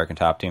things out of American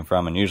Top Team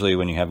from, and usually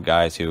when you have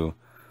guys who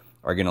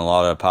are getting a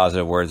lot of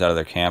positive words out of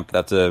their camp,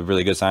 that's a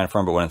really good sign for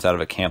them. But when it's out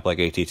of a camp like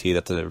ATT,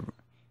 that's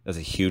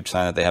a huge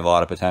sign that they have a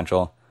lot of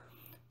potential.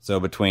 So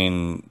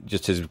between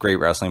just his great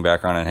wrestling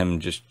background and him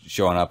just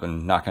showing up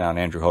and knocking out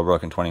Andrew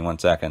Holbrook in 21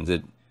 seconds,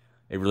 it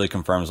really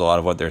confirms a lot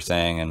of what they're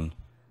saying. And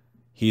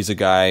he's a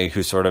guy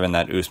who's sort of in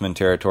that Usman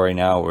territory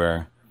now,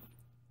 where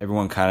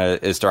everyone kind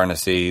of is starting to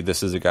see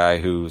this is a guy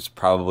who's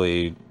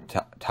probably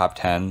top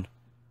 10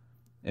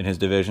 in his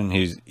division.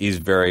 He's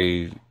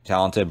very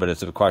talented, but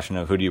it's a question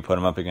of who do you put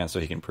him up against so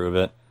he can prove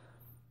it.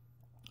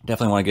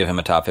 Definitely want to give him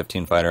a top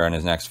 15 fighter in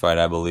his next fight,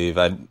 I believe.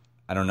 I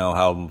don't know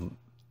how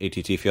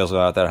ATT feels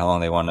about that, how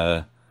long they want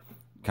to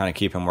kind of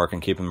keep him working,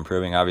 keep him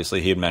improving.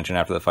 Obviously, he had mentioned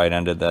after the fight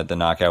ended that the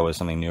knockout was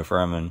something new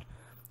for him, and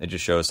it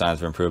just shows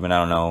signs of improvement. I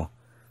don't know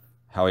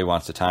how he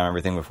wants to time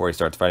everything before he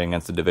starts fighting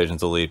against the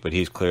division's elite, but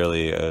he's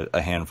clearly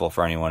a handful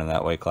for anyone in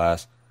that weight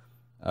class.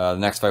 The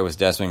next fight was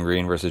Desmond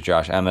Green versus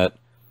Josh Emmett.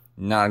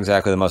 Not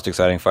exactly the most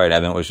exciting fight.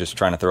 Emmett was just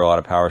trying to throw a lot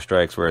of power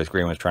strikes, whereas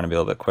Green was trying to be a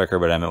little bit quicker,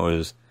 but Emmett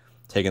was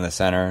taking the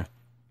center.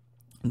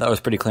 That was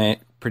pretty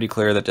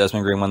clear that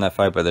Desmond Green won that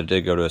fight, but it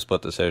did go to a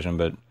split decision.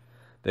 But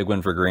big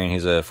win for Green.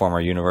 He's a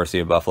former University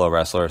of Buffalo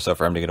wrestler, so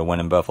for him to get a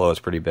win in Buffalo is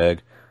pretty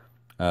big.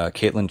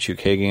 Caitlin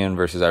Chukagian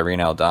versus Irene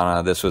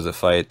Aldana. This was a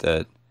fight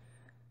that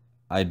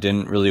I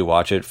didn't really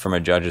watch it from a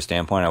judge's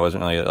standpoint. I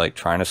wasn't really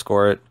trying to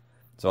score it,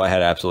 so I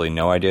had absolutely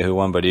no idea who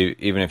won. But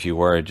even if you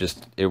were,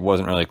 it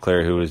wasn't really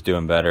clear who was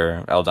doing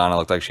better. Aldana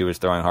looked like she was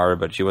throwing harder,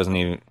 but she wasn't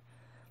even.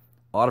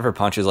 A lot of her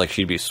punches,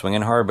 she'd be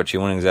swinging hard, but she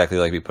wouldn't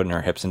exactly be putting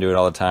her hips into it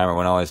all the time, or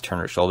wouldn't always turn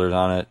her shoulders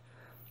on it.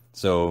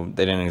 So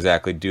they didn't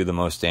exactly do the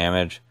most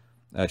damage.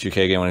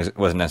 Chookagian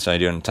wasn't necessarily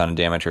doing a ton of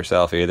damage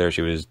herself either.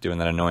 She was doing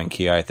that annoying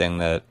ki thing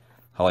that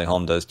Holly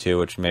Holm does too,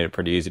 which made it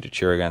pretty easy to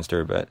cheer against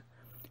her, but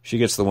she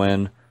gets the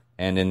win.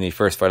 And in the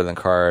first fight of the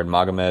card,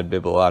 Magomed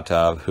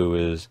Bibulatov, who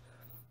is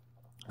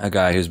a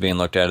guy who's being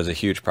looked at as a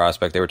huge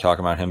prospect. They were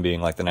talking about him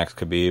being like the next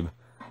Khabib.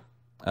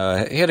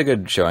 He had a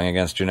good showing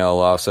against Janelle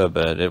Lausa,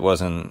 but it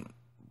wasn't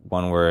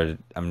one where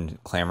I'm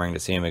clamoring to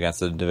see him against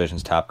the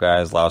division's top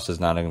guys. Lausa's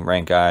not a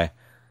ranked guy.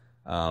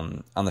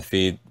 On the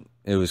feet,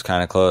 it was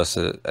kind of close.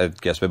 I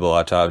guess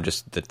Bibulatov,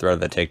 just the throw of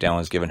that takedown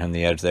was giving him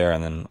the edge there,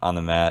 and then on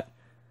the mat,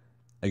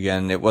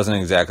 again, it wasn't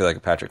exactly like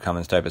a Patrick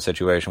Cummins type of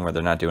situation where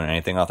they're not doing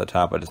anything off the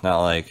top, but it's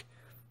not like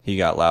he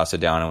got Lausa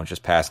down and was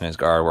just passing his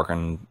guard,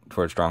 working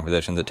towards strong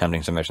positions,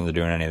 attempting submissions, or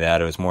doing any of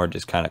that. It was more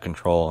just kind of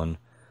control and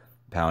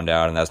pound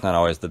out, and that's not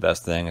always the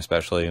best thing,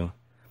 especially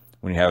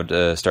when you have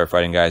to start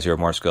fighting guys who are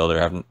more skilled or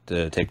having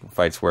to take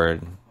fights where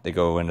they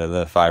go into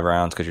the 5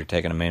 rounds because you're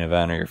taking a main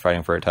event or you're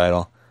fighting for a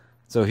title.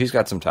 So he's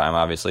got some time,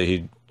 obviously.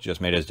 He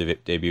just made his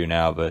debut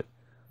now, but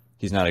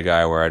he's not a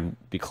guy where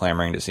I'd be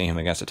clamoring to see him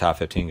against a top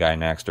 15 guy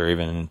next or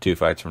even in 2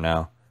 fights from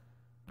now.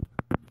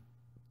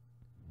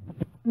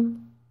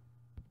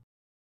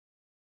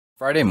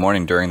 Friday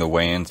morning during the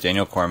weigh-ins,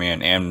 Daniel Cormier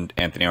and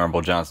Anthony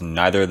Rumble Johnson,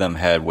 neither of them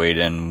had weighed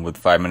in with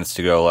 5 minutes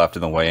to go left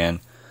in the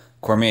weigh-in.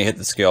 Cormier hit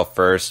the scale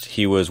first.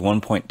 He was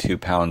 1.2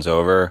 pounds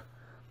over.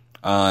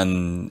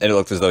 It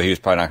looked as though he was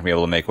probably not going to be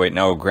able to make weight.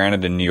 Now,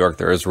 granted, in New York,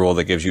 there is a rule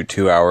that gives you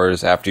 2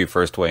 hours after you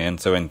first weigh in,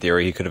 so in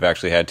theory, he could have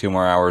actually had 2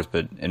 more hours,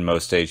 but in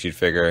most states, you'd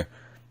figure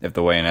if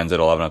the weigh-in ends at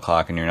 11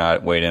 o'clock and you're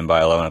not weighed in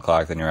by 11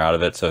 o'clock, then you're out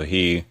of it. So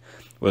he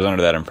was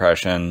under that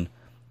impression.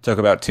 Took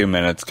about 2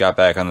 minutes, got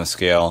back on the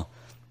scale,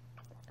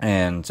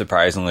 and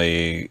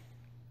surprisingly,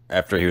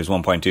 after he was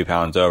 1.2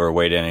 pounds over,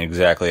 weighed in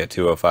exactly at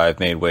 205,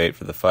 made weight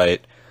for the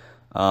fight.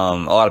 A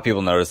lot of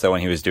people noticed that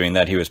when he was doing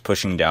that, he was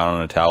pushing down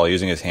on a towel,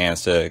 using his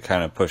hands to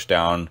kind of push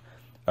down,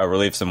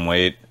 relieve some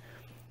weight.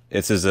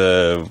 This is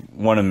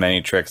one of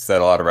many tricks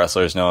that a lot of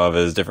wrestlers know of,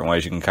 is different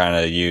ways you can kind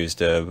of use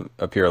to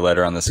appear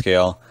lighter on the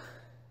scale.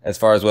 As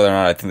far as whether or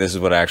not I think this is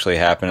what actually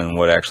happened and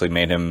what actually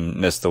made him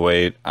miss the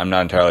weight, I'm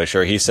not entirely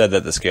sure. He said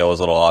that the scale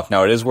was a little off.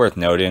 Now, it is worth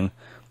noting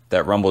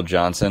that Rumble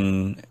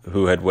Johnson,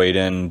 who had weighed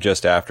in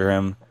just after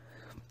him,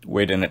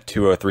 weighed in at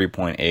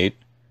 203.8.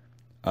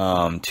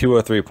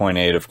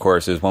 203.8, of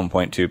course, is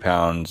 1.2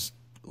 pounds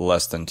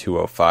less than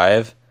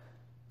 205.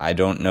 I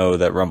don't know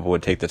that Rumble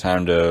would take the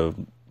time to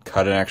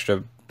cut an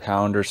extra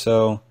pound or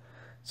so.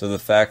 So the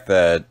fact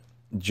that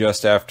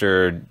just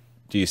after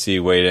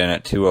DC weighed in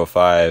at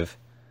 205,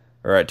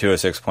 or at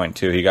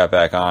 206.2, he got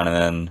back on, and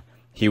then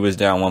he was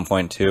down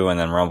 1.2, and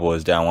then Rumble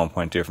was down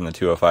 1.2 from the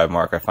 205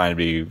 mark, I find to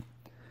be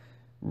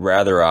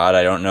rather odd.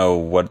 I don't know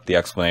what the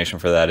explanation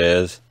for that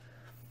is.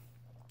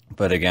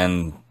 But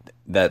again,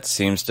 that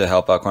seems to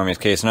help out Cormier's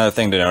case. Another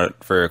thing to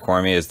note for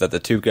Cormier is that the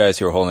 2 guys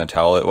who were holding the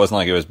towel, it wasn't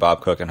like it was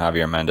Bob Cook and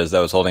Javier Mendez that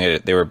was holding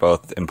it. They were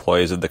both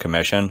employees of the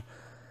commission.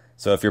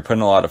 So if you're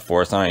putting a lot of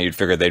force on it, you'd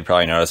figure they'd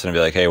probably notice it and be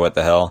like, hey, what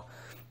the hell?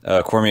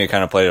 Cormier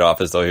kind of played it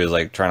off as though he was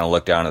like trying to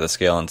look down at the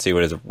scale and see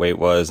what his weight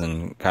was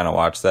and kind of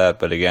watch that.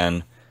 But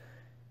again,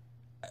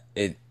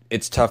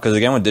 it's tough because,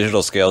 again, with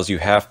digital scales, you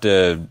have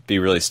to be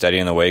really steady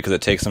in the weight because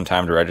it takes some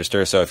time to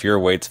register. So if your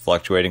weight's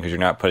fluctuating because you're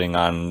not putting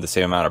on the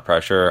same amount of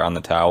pressure on the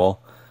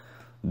towel,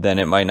 then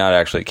it might not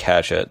actually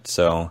catch it.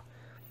 So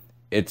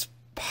it's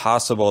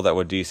possible that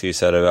what DC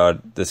said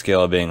about the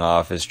scale being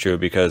off is true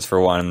because, for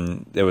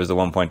one, it was the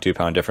 1.2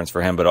 pound difference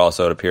for him, but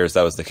also it appears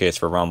that was the case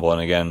for Rumble.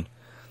 And again,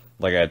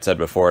 like I had said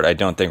before, I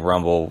don't think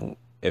Rumble,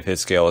 if his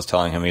scale was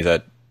telling him he's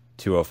at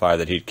 205,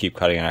 that he'd keep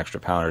cutting an extra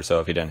pound or so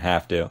if he didn't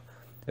have to,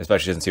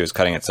 especially since he was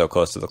cutting it so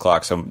close to the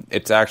clock. So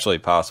it's actually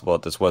possible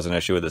that this was an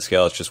issue with the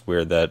scale. It's just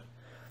weird that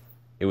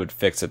it would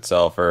fix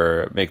itself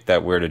or make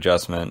that weird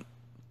adjustment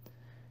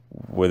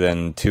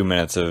within 2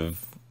 minutes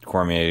of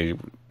Cormier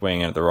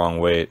weighing in at the wrong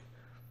weight.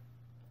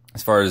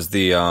 As far as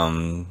the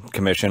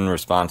commission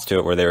response to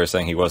it, where they were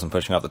saying he wasn't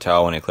pushing off the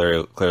towel when he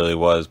clearly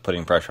was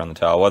putting pressure on the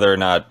towel, whether or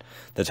not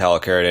the towel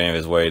carried any of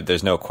his weight,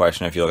 there's no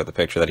question if you look at the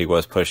picture that he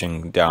was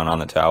pushing down on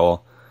the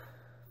towel.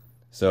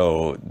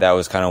 So that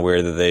was kind of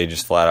weird that they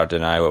just flat out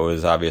deny what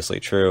was obviously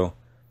true.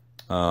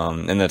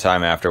 In the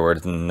time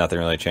afterwards, nothing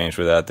really changed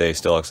with that. They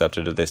still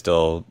accepted it. They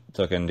still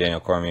took in Daniel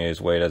Cormier's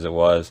weight as it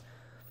was.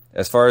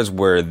 As far as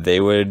where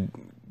they would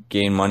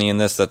gain money in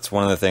this, that's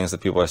one of the things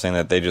that people are saying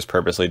that they just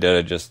purposely did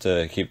it just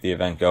to keep the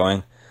event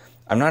going.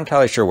 I'm not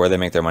entirely sure where they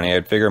make their money.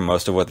 I'd figure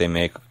most of what they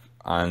make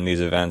on these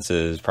events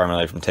is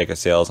primarily from ticket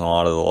sales and a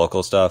lot of the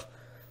local stuff.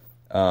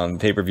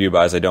 Pay-per-view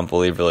buys, I don't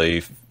believe,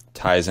 really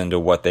ties into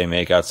what they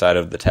make outside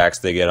of the tax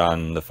they get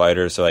on the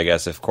fighters. So I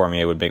guess if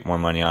Cormier would make more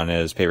money on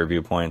his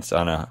pay-per-view points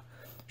on a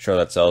show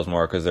that sells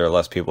more because there are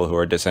less people who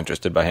are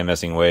disinterested by him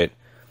missing weight,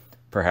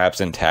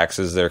 perhaps in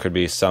taxes there could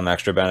be some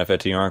extra benefit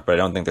to New York, but I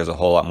don't think there's a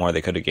whole lot more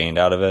they could have gained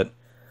out of it.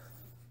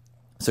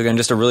 So again,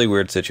 just a really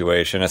weird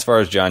situation. As far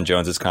as John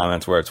Jones's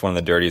comments, where it's one of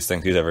the dirtiest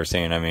things he's ever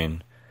seen, I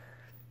mean,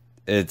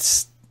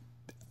 that's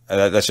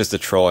just a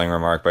trolling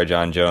remark by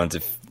John Jones.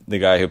 If the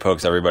guy who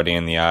pokes everybody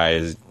in the eye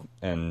is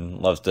and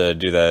loves to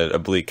do that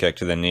oblique kick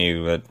to the knee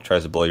that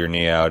tries to blow your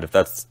knee out.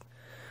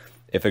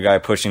 If a guy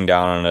pushing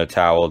down on a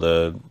towel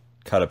to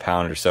cut a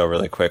pound or so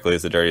really quickly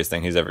is the dirtiest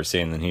thing he's ever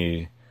seen, then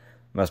he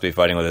must be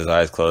fighting with his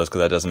eyes closed, because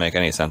that doesn't make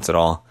any sense at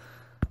all.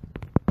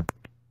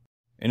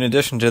 In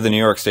addition to the New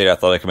York State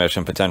Athletic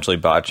Commission potentially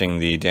botching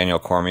the Daniel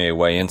Cormier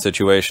weigh-in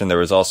situation, there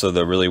was also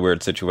the really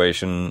weird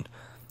situation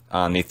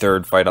on the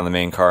third fight on the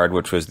main card,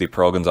 which was the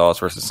Pearl Gonzalez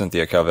versus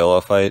Cynthia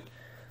Calvillo fight.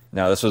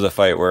 Now, this was a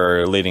fight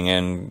where, leading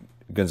in,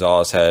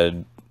 Gonzalez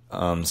had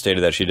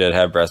stated that she did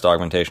have breast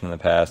augmentation in the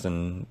past,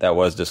 and that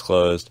was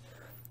disclosed.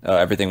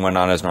 Everything went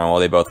on as normal.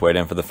 They both weighed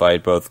in for the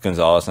fight. Both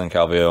Gonzalez and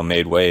Calvillo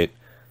made weight.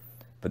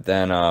 But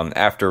then,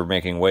 after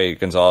making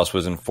weight, Gonzalez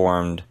was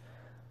informed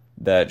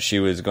that she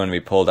was going to be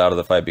pulled out of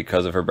the fight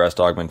because of her breast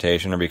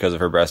augmentation or because of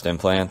her breast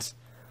implants.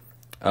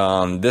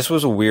 This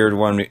was a weird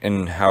one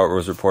in how it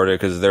was reported,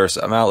 because there are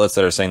some outlets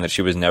that are saying that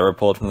she was never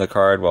pulled from the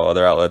card, while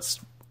other outlets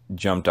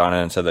jumped on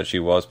it and said that she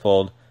was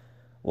pulled.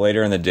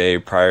 Later in the day,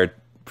 prior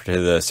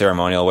to the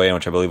ceremonial weigh-in,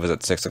 which I believe was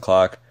at 6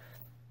 o'clock,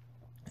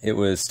 it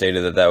was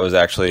stated that that was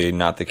actually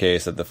not the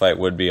case, that the fight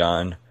would be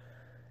on.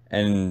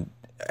 And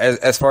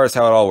as far as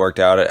how it all worked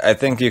out, I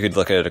think you could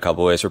look at it a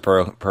couple ways for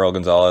Pearl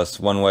Gonzalez.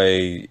 One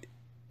way,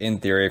 in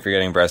theory, if you're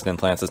getting breast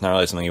implants, it's not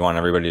really something you want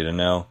everybody to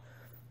know.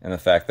 And the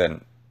fact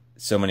that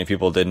so many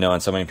people did know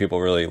and so many people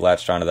really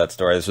latched onto that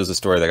story. This was a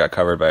story that got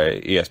covered by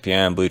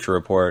ESPN, Bleacher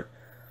Report.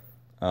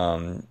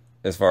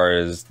 As far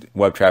as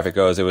web traffic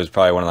goes, it was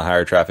probably one of the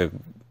higher traffic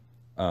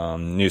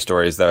news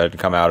stories that had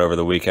come out over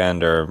the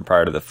weekend or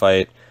prior to the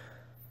fight.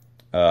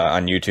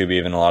 On YouTube,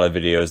 even a lot of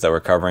videos that were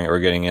covering it were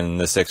getting in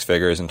the six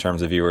figures in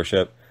terms of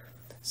viewership.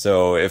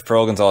 So if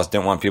Pearl Gonzalez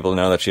didn't want people to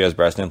know that she has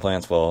breast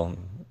implants, well,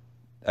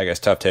 I guess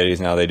tough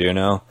titties, now they do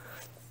know.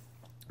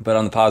 But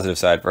on the positive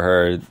side for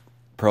her,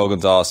 Pearl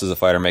Gonzalez is a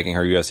fighter making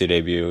her UFC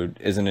debut,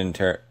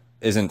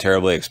 isn't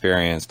terribly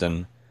experienced,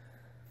 and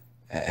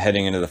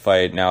heading into the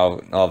fight, now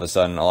all of a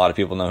sudden a lot of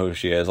people know who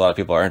she is, a lot of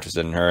people are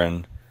interested in her,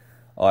 and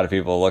a lot of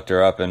people looked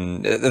her up.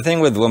 And the thing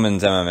with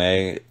women's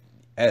MMA,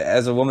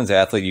 as a women's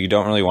athlete, you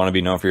don't really want to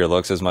be known for your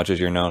looks as much as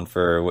you're known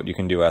for what you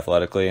can do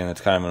athletically, and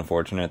it's kind of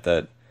unfortunate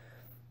that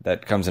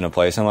that comes into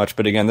play so much.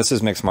 But again, this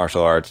is mixed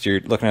martial arts.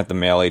 You're looking at the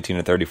male 18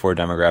 to 34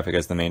 demographic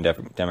as the main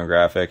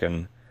demographic,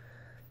 and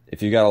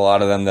if you got a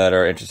lot of them that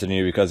are interested in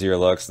you because of your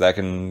looks, that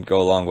can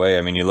go a long way.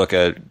 I mean, you look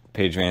at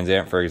Paige Van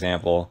Zandt, for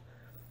example.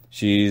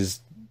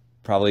 She's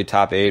probably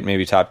top 8,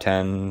 maybe top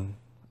 10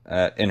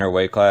 in her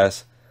weight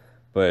class,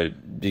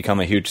 but become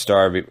a huge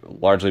star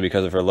largely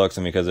because of her looks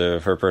and because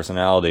of her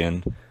personality.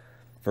 And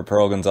for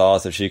Pearl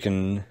Gonzalez, if she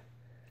can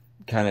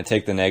kind of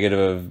take the negative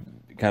of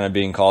kind of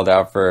being called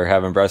out for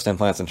having breast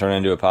implants and turn it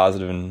into a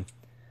positive and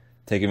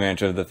take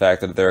advantage of the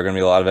fact that there are going to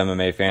be a lot of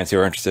MMA fans who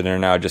are interested in her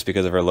now just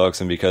because of her looks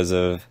and because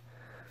of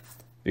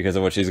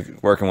what she's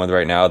working with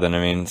right now, then, I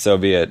mean, so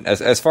be it.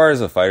 As far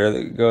as a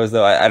fighter goes,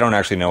 though, I don't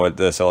actually know what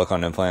the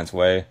silicone implants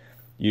weigh.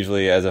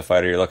 Usually, as a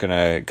fighter, you're looking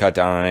to cut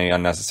down on any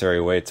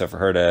unnecessary weight, so for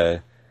her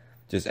to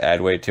just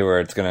add weight to her,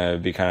 it's going to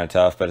be kind of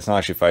tough, but it's not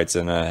like she fights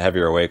in a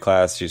heavier weight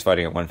class. She's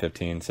fighting at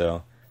 115,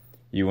 so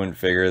you wouldn't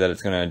figure that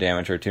it's going to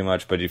damage her too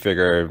much, but you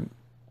figure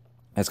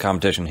as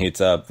competition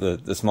heats up,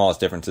 the smallest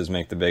differences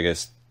make the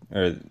biggest,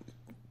 or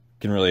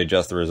can really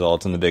adjust the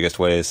results in the biggest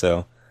ways,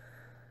 so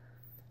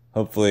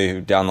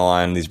hopefully down the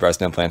line these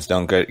breast implants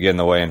don't get in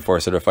the way and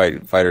force her to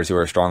fight fighters who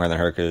are stronger than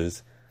her,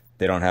 because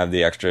they don't have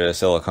the extra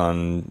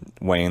silicone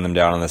weighing them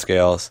down on the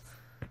scales.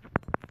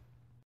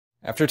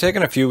 After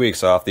taking a few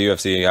weeks off, the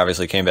UFC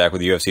obviously came back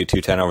with UFC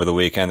 210 over the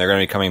weekend. They're going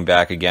to be coming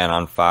back again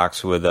on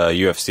Fox with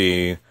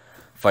UFC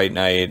Fight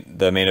Night.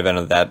 The main event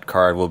of that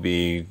card will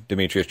be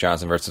Demetrius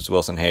Johnson versus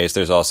Wilson Hayes.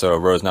 There's also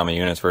Rose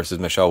Namajunas versus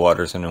Michelle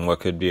Waterson in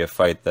what could be a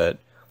fight that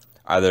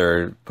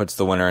either puts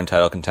the winner in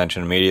title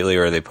contention immediately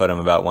or they put him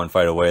about one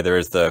fight away. There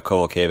is the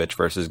Kovalkiewicz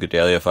versus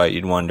Gudelja fight.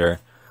 You'd wonder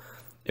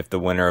if the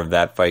winner of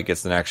that fight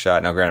gets the next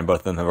shot. Now, granted,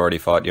 both of them have already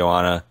fought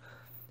Joanna,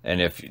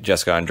 and if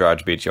Jessica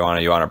Andrade beats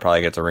Joanna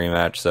probably gets a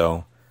rematch,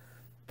 so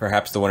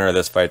perhaps the winner of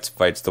this fights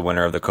the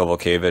winner of the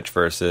Kovalkiewicz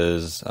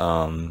versus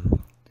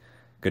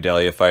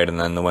Gudelja fight, and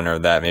then the winner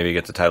of that maybe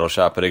gets a title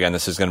shot. But again,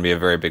 this is going to be a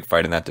very big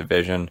fight in that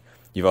division.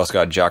 You've also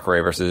got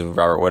Jacare versus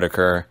Robert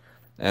Whittaker,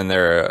 and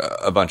there are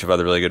a bunch of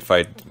other really good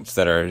fights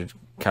that are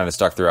kind of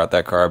stuck throughout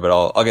that card, but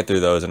I'll get through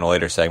those in a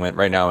later segment.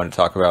 Right now I'm going to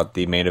talk about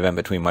the main event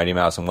between Mighty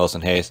Mouse and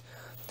Wilson Hayes.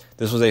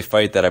 This was a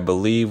fight that I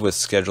believe was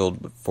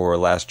scheduled for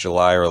last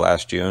July or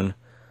last June.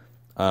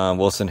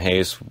 Wilson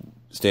Hayes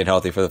stayed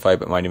healthy for the fight,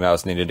 but Mighty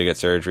Mouse needed to get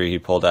surgery. He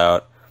pulled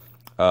out.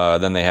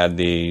 Then they had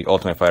the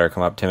Ultimate Fighter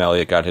come up. Tim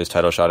Elliott got his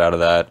title shot out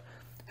of that.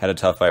 Had a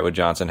tough fight with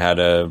Johnson. Had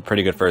a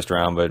pretty good first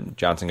round, but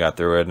Johnson got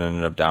through it and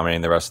ended up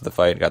dominating the rest of the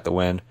fight. Got the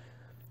win.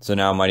 So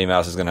now Mighty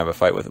Mouse is going to have a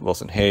fight with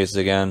Wilson Hayes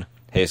again.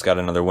 Hayes got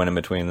another win in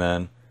between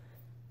then.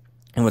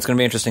 And what's going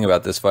to be interesting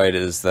about this fight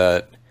is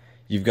that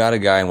you've got a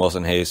guy in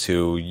Wilson Hayes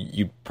who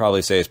you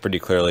probably say is pretty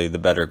clearly the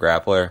better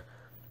grappler,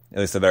 at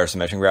least the better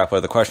submission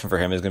grappler. The question for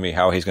him is going to be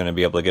how he's going to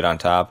be able to get on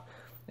top.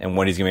 and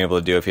what he's going to be able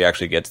to do if he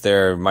actually gets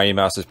there. Mighty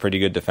Mouse is pretty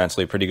good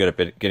defensively, pretty good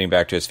at getting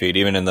back to his feet.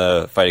 Even in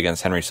the fight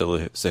against Henry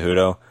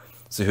Cejudo,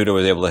 Cejudo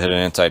was able to hit an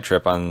inside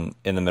trip in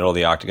the middle of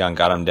the octagon,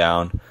 got him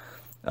down.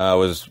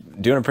 Was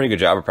doing a pretty good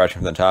job of pressuring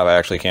from the top. I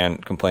actually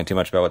can't complain too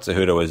much about what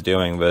Cejudo was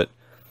doing, but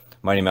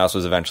Mighty Mouse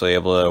was eventually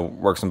able to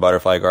work some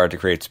butterfly guard to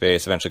create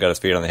space, eventually got his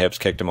feet on the hips,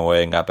 kicked him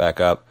away, and got back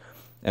up.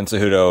 And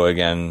Cejudo,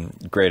 again,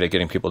 great at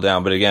getting people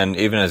down. But again,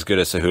 even as good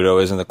as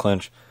Cejudo is in the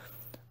clinch,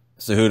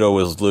 Cejudo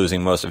was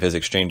losing most of his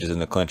exchanges in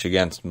the clinch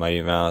against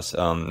Mighty Mouse.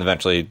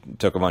 Eventually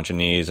took a bunch of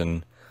knees,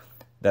 and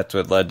that's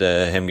what led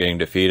to him getting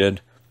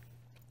defeated.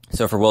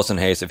 So for Wilson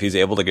Hayes, if he's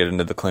able to get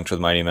into the clinch with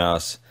Mighty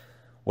Mouse,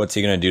 what's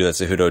he going to do that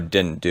Cejudo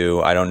didn't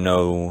do? I don't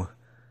know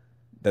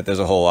that there's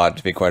a whole lot,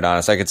 to be quite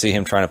honest. I could see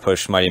him trying to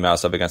push Mighty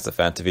Mouse up against the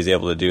fence if he's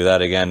able to do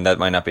that. Again, that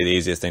might not be the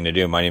easiest thing to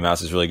do. Mighty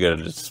Mouse is really good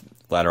at his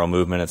lateral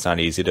movement. It's not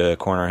easy to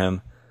corner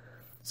him.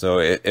 So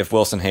if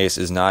Wilson Hayes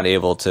is not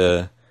able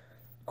to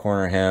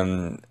corner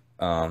him,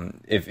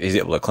 if he's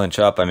able to clinch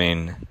up, I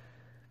mean,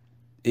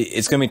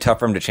 it's going to be tough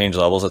for him to change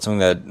levels. That's something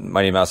that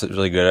Mighty Mouse is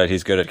really good at.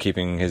 He's good at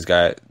keeping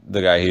the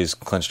guy he's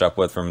clinched up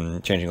with,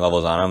 from changing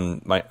levels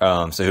on him.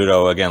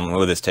 Cejudo, again,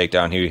 with his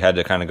takedown, he had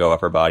to kind of go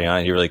upper body on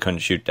it. He really couldn't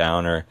shoot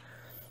down or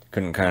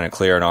couldn't kind of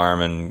clear an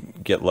arm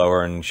and get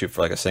lower and shoot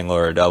for like a single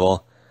or a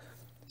double.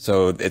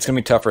 So it's going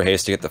to be tough for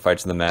Hayes to get the fight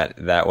to the mat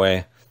that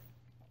way.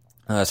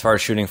 As far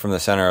as shooting from the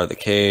center of the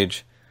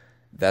cage,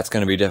 that's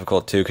going to be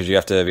difficult too, because you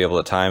have to be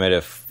able to time it.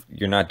 If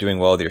you're not doing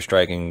well with your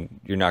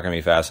striking, you're not going to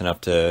be fast enough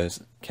to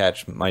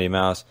catch Mighty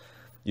Mouse.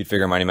 You'd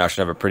figure Mighty Mouse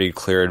should have a pretty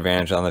clear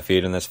advantage on the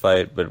feet in this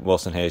fight, but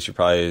Wilson Hayes is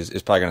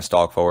probably going to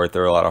stalk forward,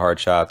 throw a lot of hard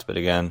shots. But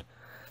again,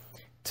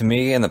 to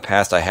me, in the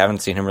past, I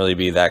haven't seen him really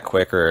be that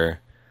quick or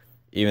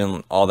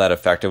even all that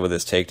effective with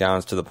his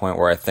takedowns, to the point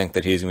where I think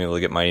that he's going to be able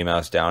to get Mighty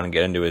Mouse down and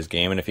get into his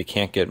game. And if he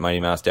can't get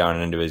Mighty Mouse down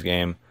and into his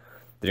game,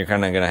 then you're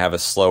kind of going to have a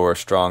slower,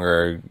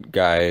 stronger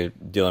guy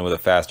dealing with a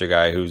faster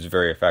guy who's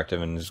very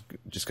effective and is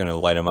just going to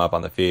light him up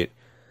on the feet.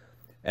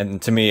 And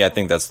to me, I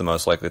think that's the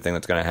most likely thing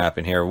that's going to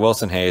happen here.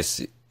 Wilson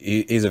Hayes,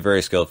 he's a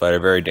very skilled fighter,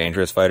 very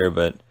dangerous fighter,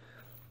 but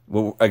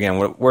again,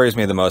 what worries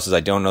me the most is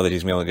I don't know that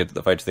he's going to be able to get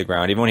the fight to the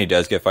ground. Even when he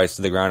does get fights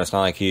to the ground, it's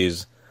not like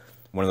he's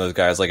one of those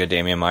guys like a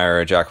Damian Maia or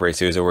a Jacare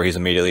Souza where he's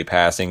immediately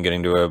passing,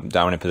 getting to a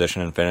dominant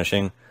position and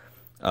finishing.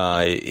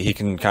 He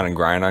can kind of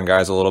grind on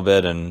guys a little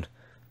bit, and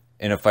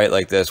in a fight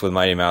like this with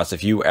Mighty Mouse,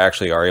 if you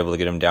actually are able to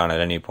get him down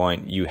at any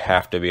point, you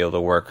have to be able to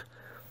work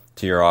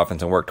to your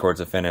offense and work towards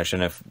a finish.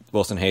 And if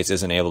Wilson Hayes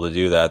isn't able to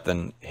do that,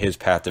 then his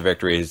path to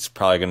victory is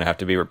probably going to have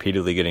to be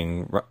repeatedly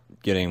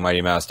getting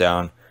Mighty Mouse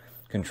down,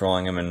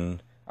 controlling him,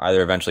 and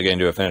either eventually getting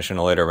to a finish in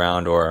a later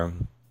round or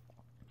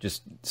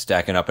just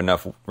stacking up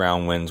enough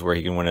round wins where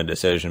he can win a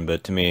decision.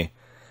 But to me,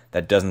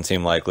 that doesn't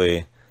seem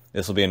likely.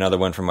 This will be another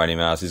win for Mighty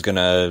Mouse. He's going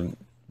to,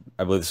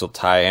 I believe this will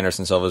tie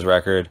Anderson Silva's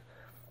record,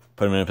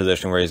 put him in a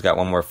position where he's got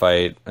one more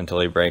fight until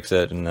he breaks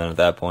it, and then at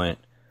that point,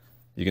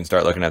 you can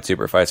start looking at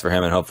super fights for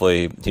him, and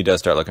hopefully he does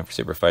start looking for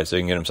super fights so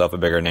he can get himself a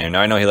bigger name.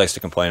 Now, I know he likes to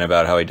complain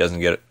about how he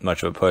doesn't get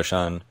much of a push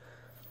on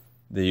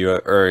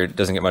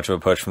doesn't get much of a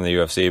push from the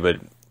UFC, but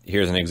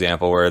here's an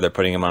example where they're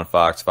putting him on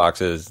Fox. Fox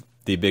is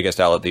the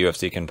biggest outlet the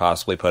UFC can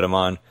possibly put him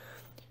on.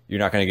 You're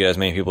not going to get as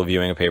many people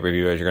viewing a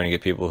pay-per-view as you're going to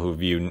get people who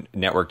view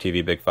network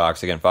TV Big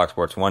Fox. Again, Fox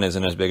Sports 1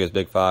 isn't as big as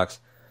Big Fox.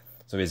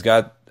 So he's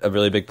got a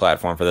really big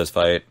platform for this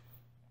fight.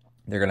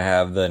 They're going to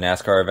have the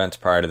NASCAR events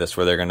prior to this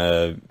where they're going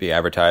to be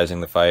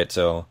advertising the fight.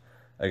 So,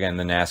 again,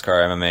 the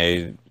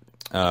NASCAR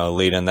MMA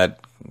lead-in, that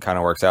kind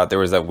of works out. There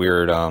was that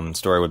weird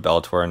story with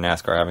Bellator and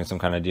NASCAR having some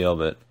kind of deal,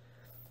 but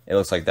it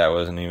looks like that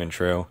wasn't even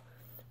true.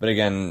 But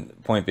again,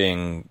 point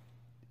being,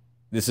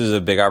 this is a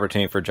big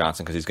opportunity for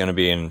Johnson because he's going to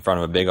be in front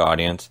of a big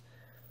audience.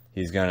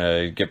 He's going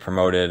to get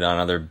promoted on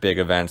other big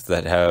events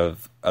that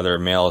have other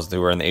males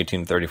who are in the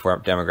 18 to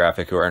 34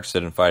 demographic who are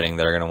interested in fighting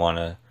that are going to want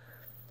to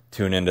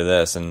tune into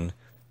this. And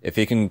if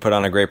he can put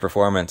on a great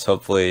performance,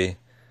 hopefully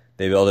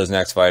they build his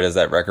next fight as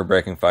that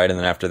record-breaking fight, and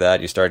then after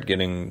that you start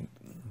getting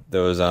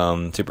those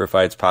super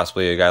fights,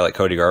 possibly a guy like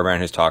Cody Garbrandt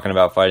who's talking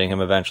about fighting him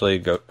eventually.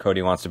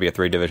 Cody wants to be a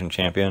 3-division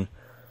champion.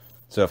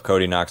 So if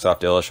Cody knocks off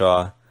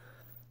Dillashaw,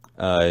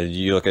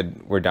 you look at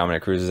where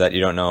Dominic Cruz is at, you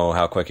don't know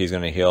how quick he's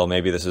going to heal.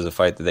 Maybe this is a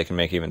fight that they can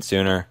make even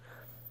sooner.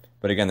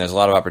 But again, there's a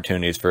lot of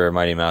opportunities for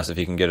Mighty Mouse if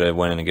he can get a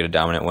win and get a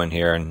dominant win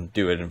here and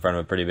do it in front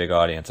of a pretty big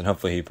audience. And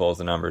hopefully he pulls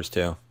the numbers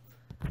too.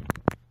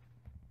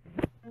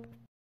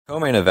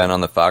 Co-main event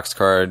on the Fox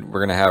card, we're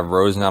going to have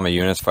Rose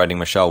Namajunas fighting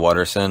Michelle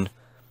Waterson.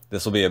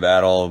 This will be a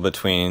battle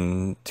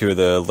between two of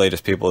the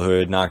latest people who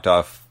had knocked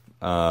off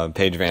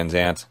Paige Van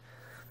Zant.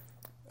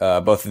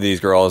 Both of these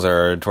girls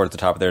are towards the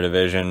top of their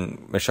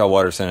division. Michelle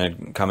Waterson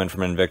had come in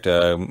from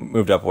Invicta,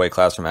 moved up a weight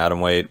class from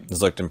atomweight,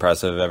 has looked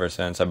impressive ever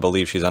since. I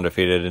believe she's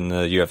undefeated in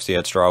the UFC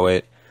at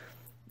strawweight.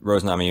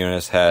 Rose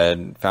Namajunas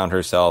had found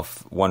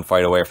herself one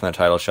fight away from the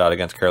title shot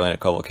against Karolina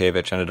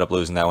Kowalkiewicz, ended up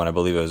losing that one. I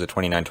believe it was a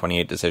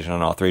 29-28 decision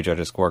on all three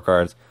judges'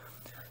 scorecards.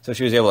 So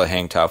she was able to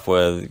hang tough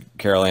with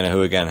Karolina,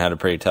 who again had a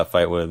pretty tough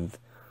fight with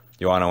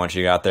Joanna when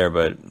she got there,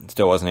 but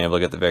still wasn't able to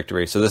get the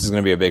victory. So this is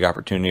going to be a big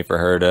opportunity for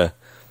her to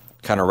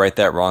kind of right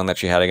that wrong that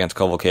she had against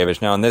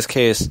Kowalkiewicz. Now, in this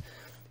case,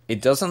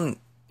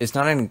 it's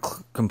not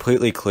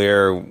completely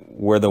clear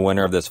where the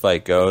winner of this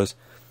fight goes.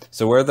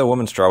 So where the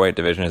women's strawweight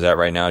division is at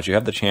right now is you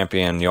have the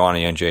champion Joanna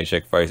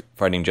Jędrzejczyk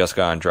fighting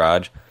Jessica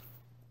Andrade.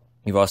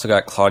 You've also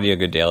got Claudia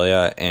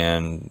Gadelha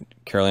and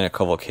Karolina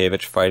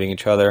Kowalkiewicz fighting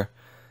each other.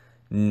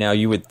 Now,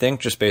 you would think,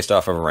 just based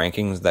off of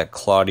rankings, that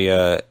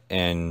Claudia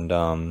and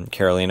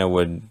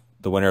Karolina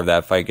the winner of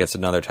that fight gets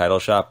another title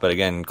shot. But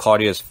again,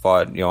 Claudia's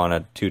fought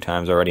Joanna 2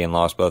 times already and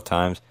lost both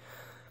times.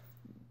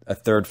 A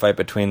third fight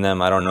between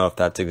them, I don't know if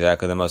that's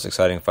exactly the most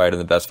exciting fight or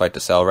the best fight to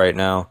sell right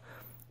now.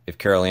 If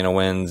Karolina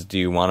wins, do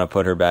you want to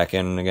put her back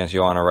in against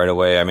Joanna right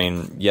away? I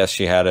mean, yes,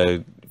 she had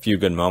a few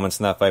good moments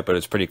in that fight, but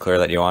it's pretty clear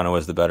that Joanna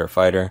was the better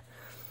fighter.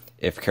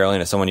 If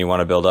Karolina is someone you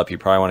want to build up, you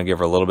probably want to give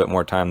her a little bit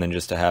more time than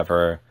just to have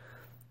her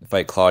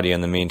fight Claudia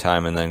in the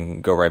meantime and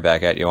then go right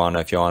back at Joanna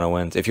if Joanna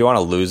wins. If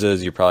Joanna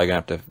loses, you're probably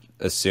going to have to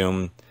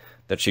assume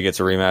that she gets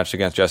a rematch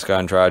against Jessica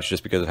Andrade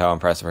just because of how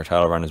impressive her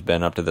title run has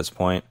been up to this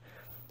point.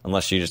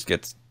 Unless she just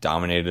gets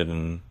dominated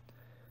and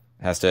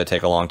has to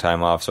take a long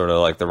time off, sort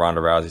of like the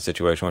Ronda Rousey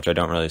situation, which I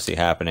don't really see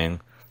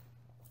happening.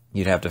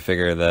 You'd have to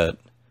figure that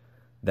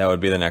would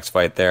be the next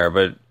fight there.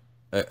 But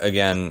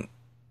again,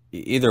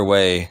 either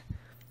way,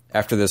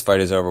 after this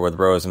fight is over with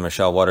Rose and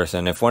Michelle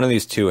Waterson, if one of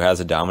these two has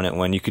a dominant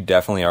win, you could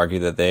definitely argue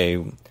that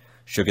they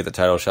should get the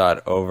title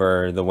shot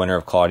over the winner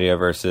of Claudia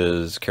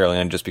versus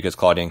Karolina, just because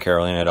Claudia and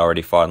Karolina had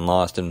already fought and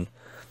lost, and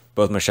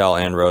both Michelle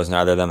and Rose,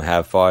 neither of them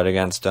have fought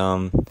against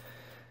Joanna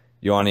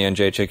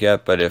Jędrzejczyk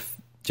yet. But if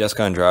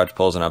Jessica Andrade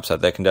pulls an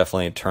upset, they can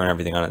definitely turn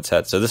everything on its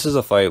head. So this is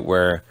a fight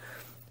where,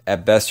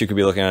 at best, you could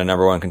be looking at a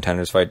number one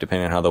contenders fight,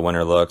 depending on how the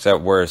winner looks.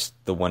 At worst,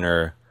 the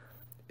winner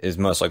is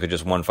most likely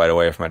just one fight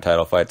away from a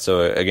title fight.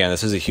 So again,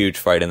 this is a huge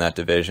fight in that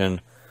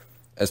division.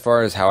 As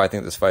far as how I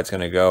think this fight's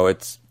going to go,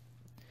 it's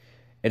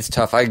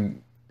tough. I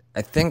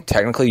think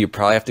technically you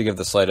probably have to give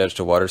the slight edge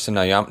to Waterson.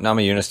 Now,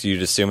 Namajunas,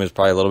 you'd assume, is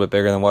probably a little bit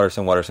bigger than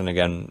Waterson. Waterson,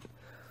 again,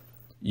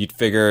 you'd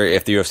figure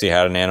if the UFC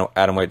had an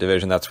atomweight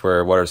division, that's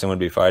where Waterson would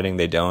be fighting.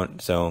 They don't,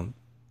 so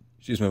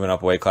she's moving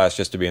up a weight class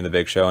just to be in the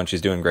big show, and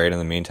she's doing great in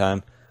the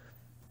meantime.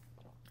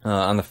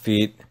 On the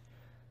feet,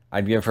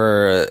 I'd give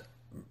her,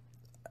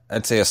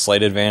 I'd say, a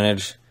slight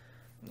advantage.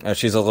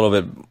 She's a little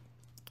bit...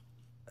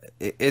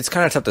 It's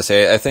kind of tough to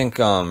say. I think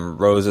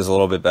Rose is a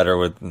little bit better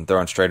with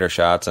throwing straighter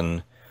shots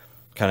and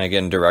kind of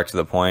getting direct to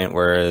the point,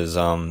 whereas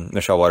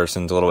Michelle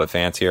Waterson's a little bit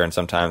fancier, and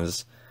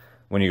sometimes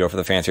when you go for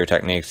the fancier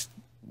techniques,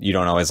 you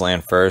don't always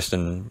land first,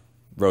 and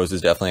Rose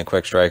is definitely a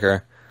quick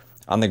striker.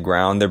 On the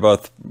ground, they're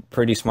both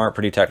pretty smart,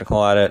 pretty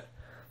technical at it.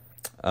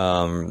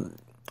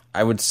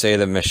 I would say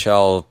that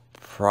Michelle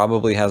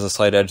probably has a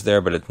slight edge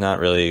there, but it's not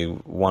really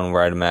one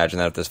where I'd imagine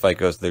that if this fight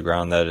goes to the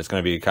ground, that it's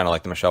going to be kind of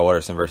like the Michelle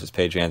Waterson versus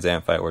Paige Van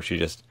Zandt fight, where she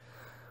just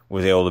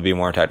was able to be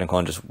more technical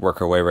and just work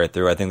her way right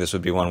through. I think this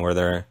would be one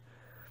where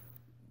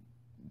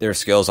their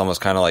skills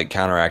almost kind of like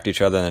counteract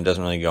each other, and it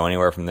doesn't really go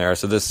anywhere from there.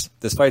 So this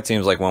fight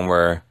seems like one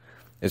where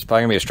it's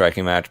probably going to be a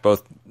striking match.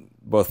 Both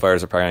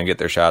fighters are probably going to get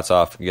their shots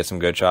off, get some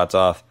good shots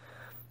off.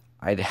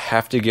 I'd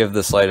have to give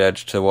the slight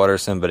edge to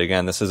Waterson, but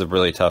again, this is a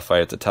really tough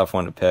fight. It's a tough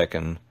one to pick,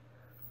 and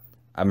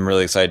I'm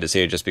really excited to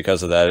see it just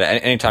because of that.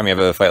 Anytime you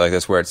have a fight like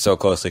this where it's so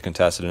closely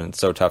contested and it's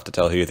so tough to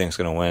tell who you think is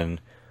going to win,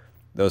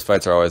 those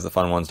fights are always the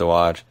fun ones to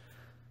watch.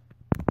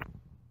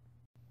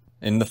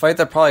 And the fight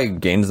that probably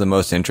gains the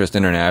most interest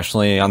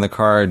internationally on the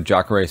card,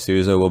 Jacare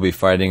Souza will be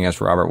fighting against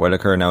Robert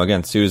Whittaker. Now,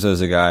 again, Souza is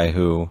a guy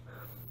who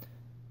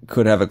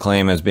could have a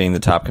claim as being the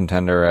top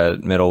contender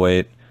at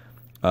middleweight.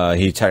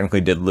 He technically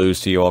did lose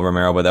to Yoel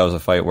Romero, but that was a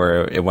fight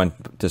where it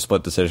went to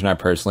split decision. I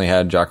personally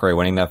had Jacare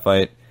winning that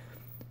fight.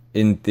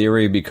 In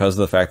theory, because of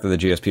the fact that the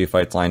GSP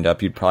fight's lined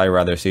up, you'd probably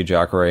rather see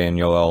Jacare and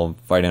Yoel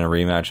fight in a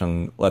rematch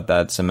and let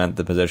that cement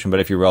the position.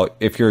 But if you're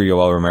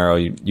Yoel Romero,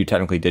 you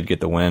technically did get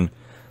the win.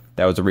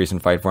 That was a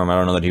recent fight for him. I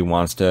don't know that he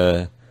wants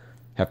to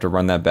have to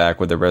run that back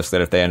with the risk that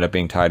if they end up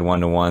being tied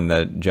 1-1,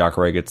 that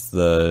Jacare gets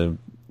the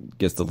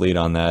lead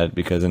on that.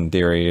 Because in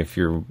theory, if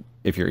you're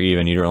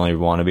even, you don't really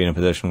want to be in a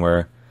position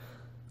where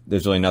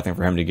there's really nothing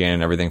for him to gain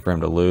and everything for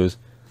him to lose.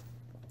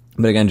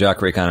 But again,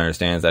 Jacare kind of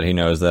understands that. He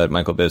knows that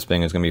Michael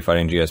Bisping is going to be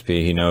fighting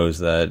GSP. He knows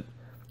that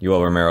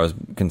Yoel Romero is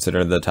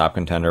considered the top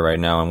contender right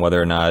now, and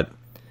whether or not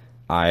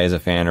I, as a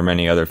fan, or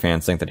many other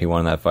fans think that he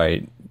won that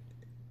fight,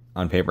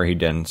 on paper he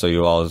didn't. So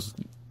Yoel is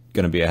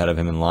going to be ahead of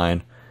him in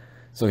line.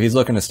 So he's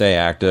looking to stay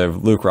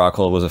active. Luke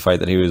Rockhold was a fight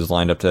that he was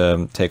lined up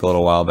to take a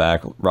little while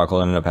back.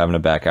 Rockhold ended up having to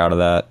back out of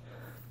that.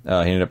 He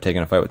ended up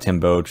taking a fight with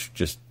Tim Boetsch,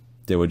 just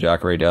did what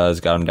Jacare does,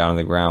 got him down to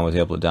the ground, was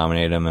able to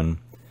dominate him, and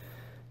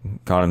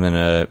caught him in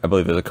I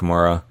believe it was a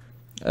Kimura.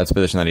 That's a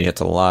position that he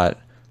hits a lot.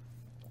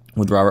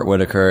 With Robert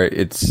Whittaker,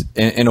 it's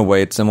in a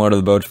way it's similar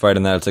to the Boetsch fight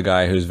in that it's a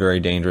guy who's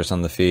very dangerous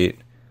on the feet,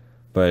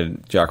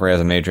 but Jacare has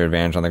a major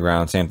advantage on the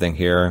ground. Same thing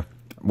here.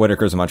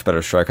 Whittaker's a much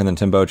better striker than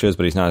Tim Boetsch is,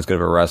 but he's not as good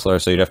of a wrestler,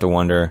 so you'd have to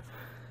wonder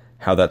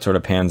how that sort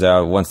of pans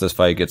out once this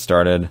fight gets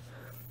started.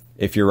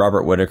 If you're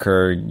Robert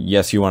Whittaker,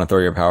 yes, you want to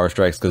throw your power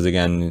strikes, because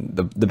again,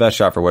 the best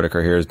shot for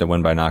Whittaker here is to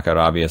win by knockout,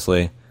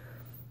 obviously.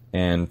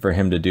 And for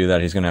him to do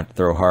that, he's going to have to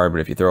throw hard. But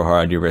if you throw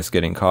hard, you risk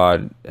getting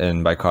caught.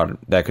 And by caught,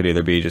 that could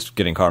either be just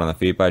getting caught on the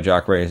feet by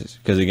Jacare.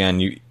 Because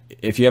again,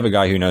 if you have a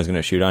guy who knows going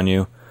to shoot on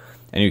you,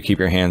 and you keep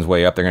your hands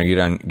way up, they're going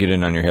to get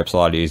in on your hips a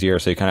lot easier.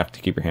 So you kind of have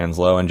to keep your hands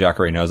low. And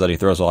Jacare knows that. He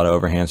throws a lot of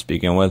overhands to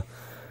begin with.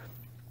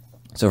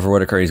 So for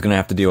Whitaker, he's going to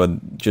have to deal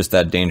with just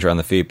that danger on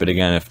the feet. But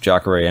again, if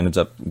Jacare ends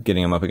up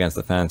getting him up against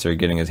the fence or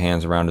getting his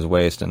hands around his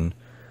waist and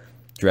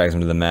drags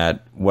him to the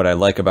mat, what I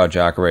like about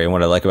Jacare and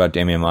what I like about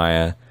Damian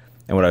Maia,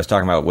 and what I was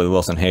talking about with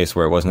Wilson Hayes,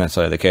 where it wasn't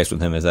necessarily the case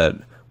with him, is that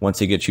once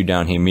he gets you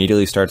down, he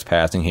immediately starts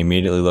passing. He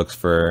immediately looks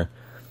for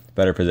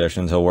better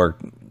positions. He'll work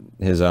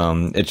his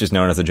it's just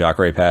known as the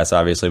Jacare pass,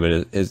 obviously,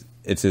 but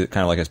it's kind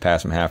of like his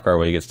pass from half guard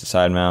where he gets to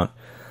side mount.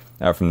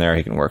 From there,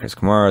 he can work his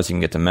Kimuras, he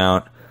can get to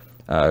mount,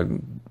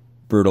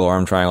 brutal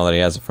arm triangle that he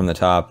has from the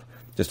top.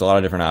 Just a lot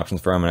of different options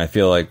for him, and I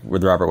feel like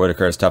with Robert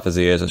Whitaker, as tough as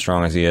he is, as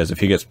strong as he is, if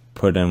he gets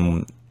put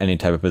in any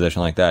type of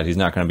position like that, he's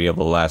not going to be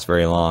able to last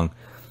very long.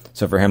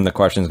 So for him, the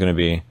question is going to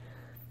be,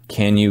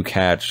 can you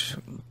catch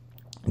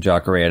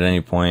Jacare at any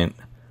point?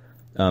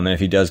 And if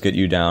he does get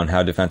you down,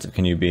 how defensive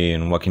can you be,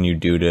 and what can you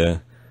do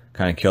to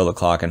kind of kill the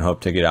clock and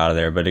hope to get out of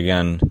there? But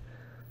again,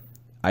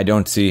 I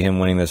don't see him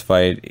winning this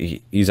fight.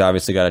 He's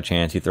obviously got a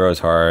chance. He throws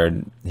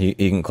hard. He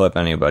can clip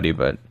anybody,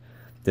 but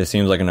this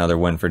seems like another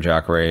win for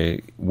Jacare.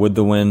 With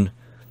the win,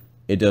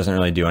 it doesn't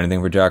really do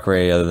anything for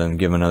Jacare other than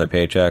give him another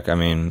paycheck. I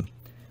mean,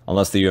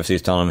 unless the UFC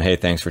is telling him, hey,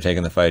 thanks for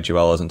taking the fight,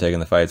 UL isn't taking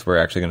the fights, we're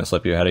actually going to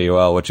slip you ahead of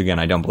UL, which again,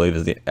 I don't believe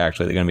is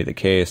actually going to be the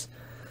case.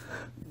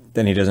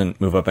 Then he doesn't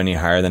move up any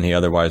higher than he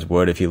otherwise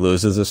would. If he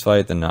loses this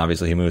fight, then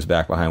obviously he moves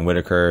back behind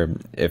Whitaker,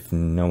 if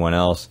no one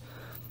else.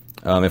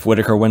 If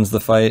Whitaker wins the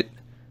fight,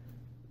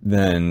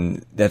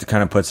 then that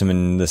kind of puts him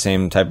in the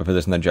same type of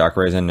position that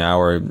Jacare is in now,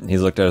 where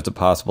he's looked at as a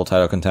possible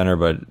title contender,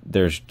 but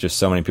there's just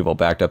so many people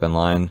backed up in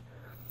line.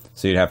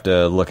 So you'd have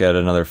to look at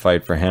another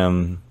fight for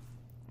him.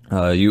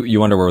 You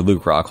wonder where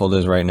Luke Rockhold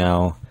is right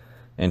now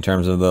in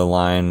terms of the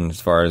line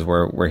as far as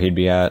where he'd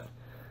be at.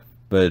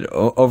 But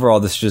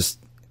overall, it's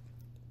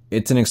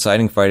an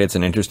exciting fight. It's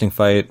an interesting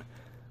fight,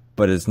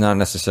 but it's not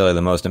necessarily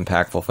the most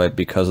impactful fight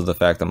because of the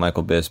fact that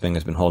Michael Bisping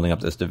has been holding up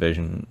this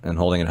division and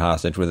holding it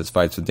hostage with his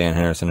fights with Dan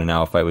Henderson and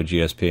now a fight with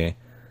GSP.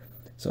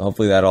 So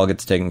hopefully that all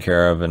gets taken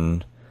care of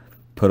and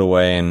put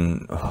away,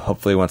 and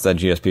hopefully once that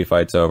GSP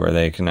fight's over,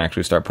 they can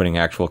actually start putting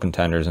actual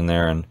contenders in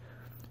there and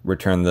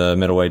return the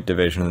middleweight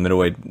division, the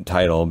middleweight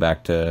title,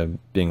 back to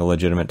being a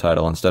legitimate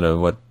title instead of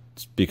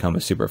what's become a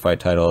super fight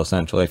title,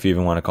 essentially, if you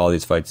even want to call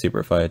these fights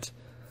super fights.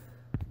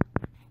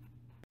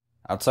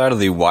 Outside of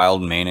the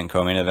wild main and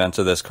co-main events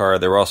of this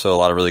card, there were also a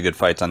lot of really good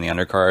fights on the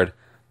undercard.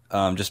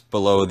 Just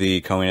below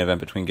the co-main event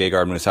between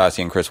Gegard Mousasi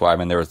and Chris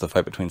Weidman, there was the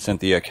fight between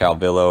Cynthia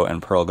Calvillo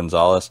and Pearl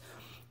Gonzalez.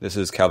 This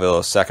is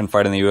Calvillo's second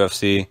fight in the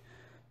UFC,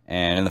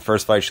 and in the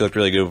first fight, she looked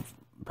really good,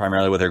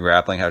 primarily with her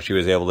grappling, how she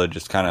was able to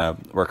just kind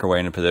of work her way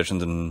into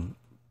positions, and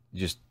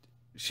just,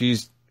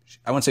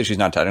 I wouldn't say she's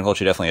not technical,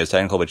 she definitely is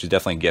technical, but she's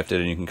definitely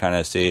gifted, and you can kind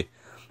of see,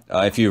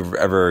 if you've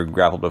ever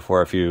grappled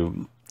before, if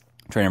you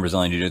train in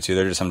Brazilian Jiu-Jitsu,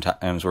 there are just some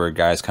times where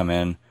guys come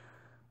in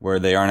where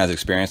they aren't as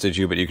experienced as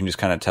you, but you can just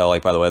kind of tell,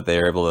 like, by the way that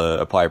they're able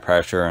to apply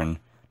pressure and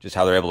just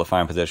how they're able to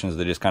find positions,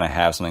 they just kind of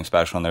have something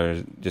special, and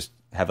they just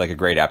have, like, a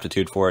great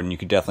aptitude for it, and you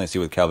can definitely see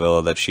with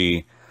Calvillo that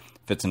she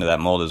fits into that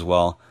mold as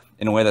well,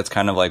 in a way that's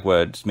kind of like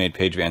what's made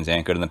Paige Van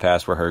Zandt good in the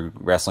past, where her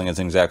wrestling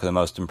isn't exactly the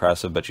most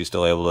impressive, but she's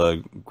still able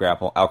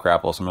to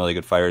out-grapple some really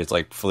good fighters,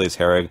 like Felice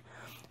Herrig.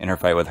 In her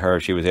fight with her,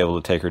 she was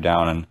able to take her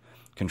down and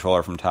control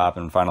her from top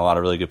and find a lot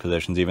of really good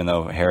positions, even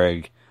though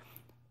Herrig,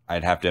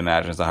 I'd have to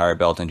imagine, is a higher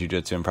belt in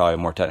jiu-jitsu and probably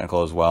more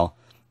technical as well.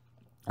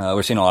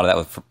 We're seeing a lot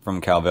of that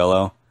from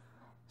Calvillo.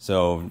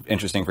 So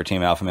interesting for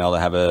Team Alpha Male to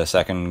have a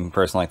second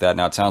person like that.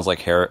 Now it sounds like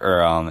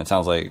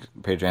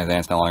Paige Van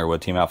Zandt's no longer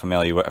with Team Alpha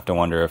Male. You have to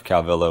wonder if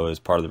Calvillo is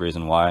part of the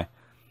reason why.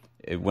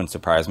 It wouldn't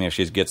surprise me if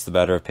she gets the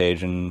better of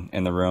Paige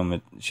in the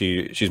room.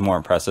 She's more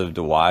impressive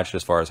to watch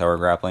as far as how her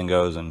grappling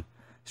goes, and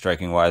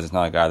striking wise, it's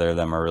not like either of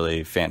them are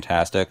really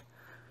fantastic.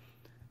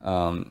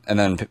 And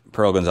then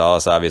Pearl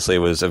Gonzalez obviously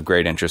was of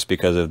great interest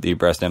because of the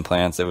breast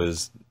implants. It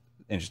was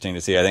interesting to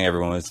see. I think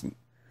everyone was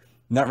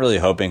not really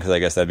hoping, because I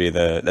guess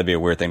that'd be a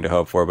weird thing to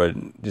hope for,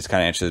 but just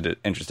kind of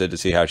interested to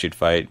see how she'd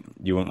fight.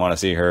 You wouldn't want to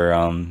see her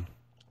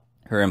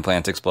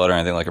implants explode or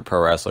anything like a pro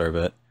wrestler,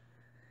 but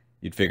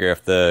you'd figure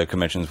if the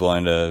commission's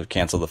willing to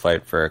cancel the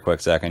fight for a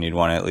quick second, you'd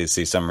want to at least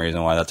see some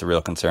reason why that's a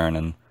real concern,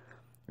 and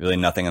really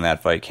nothing in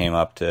that fight came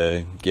up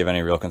to give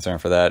any real concern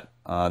for that.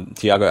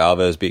 Thiago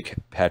Alves beat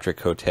Patrick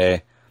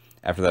Cote.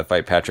 After that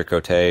fight, Patrick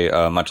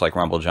Cote, much like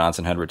Rumble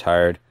Johnson, had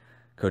retired.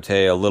 Cote,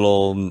 a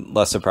little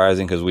less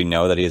surprising because we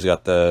know that he's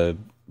got the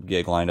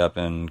gig lined up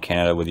in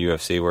Canada with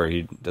UFC where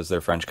he does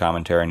their French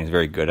commentary and he's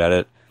very good at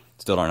it.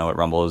 Still don't know what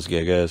Rumble's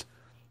gig is.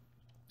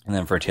 And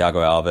then for Thiago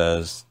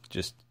Alves,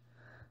 just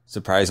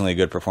surprisingly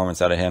good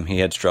performance out of him. He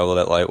had struggled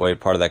at lightweight.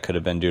 Part of that could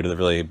have been due to the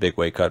really big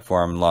weight cut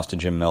for him, lost to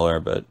Jim Miller,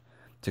 but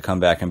to come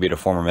back and beat a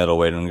former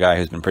middleweight and a guy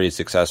who's been pretty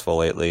successful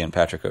lately in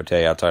Patrick Cote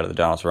outside of the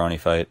Donald Cerrone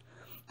fight,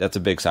 that's a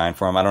big sign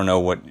for him. I don't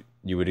know what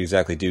you would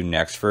exactly do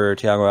next for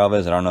Thiago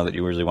Alves. I don't know that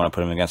you really want to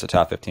put him against a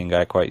top 15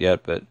 guy quite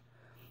yet, but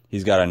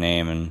he's got a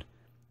name, and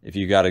if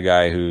you got a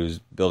guy who's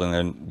building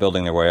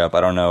their way up,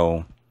 I don't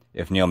know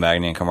if Neil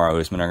Magny and Kamaru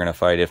Usman are going to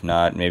fight. If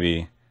not,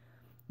 maybe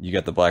you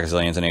get the Black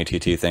Zillions and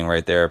ATT thing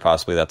right there.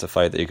 Possibly that's a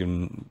fight that you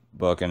can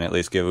book and at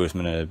least give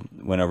Usman a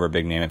win over a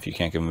big name if you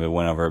can't give him a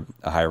win over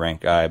a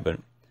high-ranked guy. But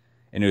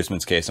in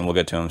Usman's case, and we'll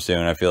get to him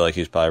soon, I feel like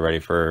he's probably ready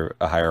for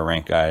a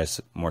higher-ranked guy,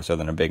 more so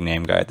than a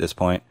big-name guy at this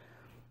point.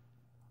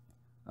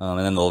 And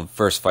then the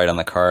first fight on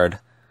the card,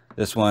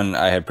 this one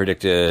I had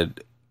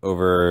predicted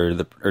during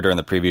the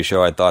preview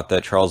show. I thought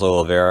that Charles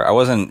Oliveira, I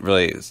wasn't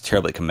really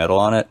terribly committal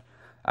on it.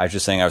 I was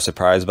just saying I was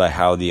surprised by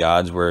how the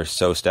odds were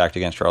so stacked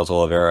against Charles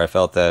Oliveira. I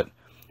felt that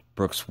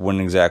Brooks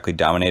wouldn't exactly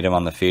dominate him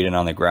on the feet, and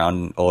on the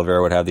ground,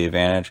 Oliveira would have the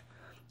advantage.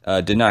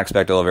 Did not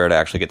expect Oliveira to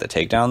actually get the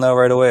takedown, though,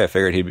 right away. I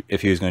figured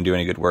if he was going to do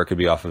any good work, it'd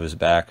be off of his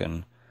back,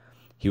 and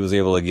he was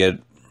able to get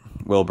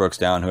Will Brooks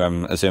down, who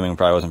I'm assuming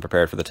probably wasn't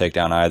prepared for the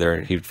takedown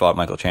either. He'd fought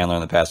Michael Chandler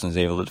in the past and was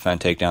able to defend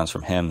takedowns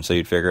from him, so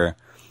you'd figure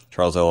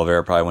Charles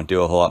Oliveira probably wouldn't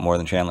do a whole lot more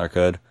than Chandler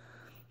could.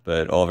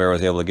 But Oliveira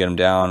was able to get him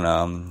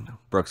down.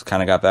 Brooks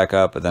kind of got back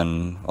up, but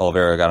then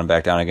Oliveira got him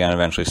back down again,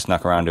 eventually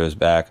snuck around to his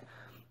back,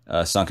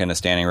 sunk in a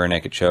standing rear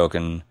naked choke,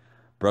 and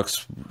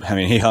Brooks,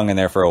 he hung in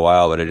there for a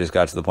while, but it just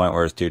got to the point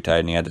where it was too tight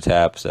and he had to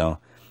tap. So,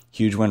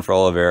 huge win for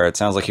Oliveira. It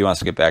sounds like he wants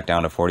to get back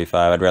down to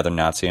 45. I'd rather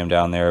not see him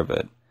down there,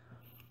 but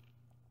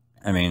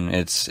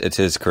it's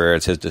his career,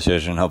 it's his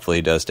decision. Hopefully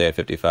he does stay at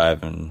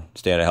 55 and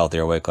stay at a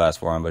healthier weight class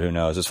for him, but who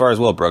knows. As far as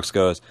Will Brooks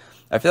goes,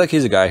 I feel like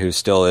he's a guy who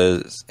still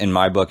is, in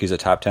my book, he's a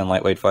top 10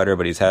 lightweight fighter,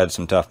 but he's had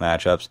some tough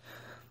matchups.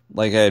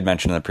 Like I had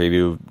mentioned in the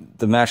preview,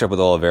 the matchup with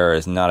Oliveira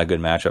is not a good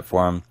matchup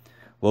for him.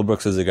 Will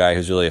Brooks is a guy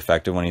who's really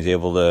effective when he's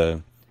able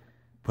to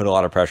put a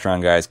lot of pressure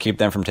on guys, keep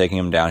them from taking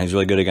him down. He's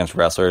really good against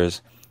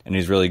wrestlers, and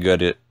he's really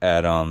good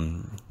at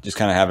just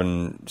kind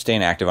of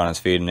staying active on his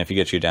feet, and if he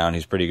gets you down,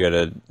 he's pretty good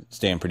at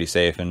staying pretty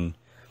safe and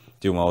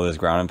doing well with his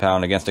ground and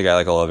pound. Against a guy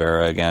like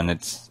Oliveira, again,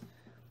 it's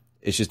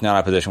just not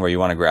a position where you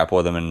want to grapple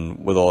with him,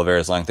 and with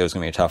Oliveira's length, it was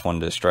going to be a tough one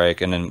to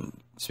strike. And then,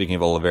 speaking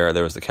of Oliveira,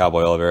 there was the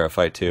Cowboy Oliveira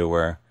fight, too,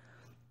 where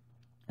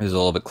it was a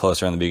little bit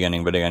closer in the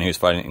beginning, but again, he was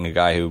fighting a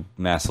guy who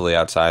massively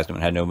outsized him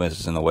and had no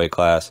business in the weight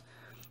class.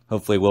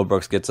 Hopefully, Will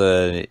Brooks gets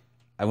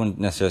I wouldn't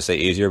necessarily say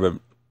easier, but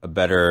a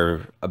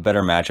better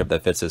matchup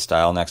that fits his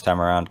style next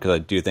time around, because I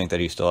do think that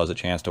he still has a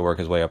chance to work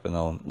his way up in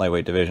the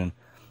lightweight division.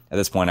 At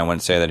this point, I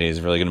wouldn't say that he's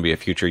really going to be a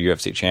future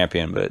UFC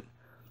champion, but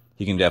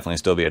he can definitely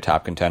still be a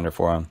top contender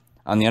for him.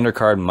 On the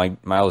undercard,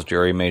 Miles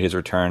Jury made his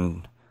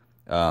return,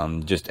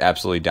 just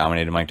absolutely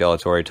dominated Mike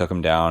Delatorre, took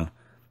him down,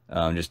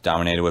 just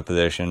dominated with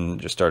position,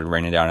 just started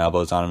raining down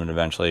elbows on him, and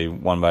eventually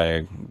won by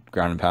a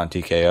ground and pound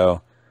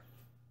TKO.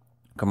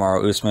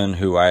 Kamaru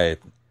Usman,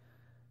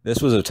 this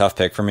was a tough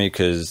pick for me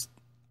because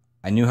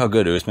I knew how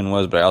good Usman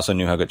was, but I also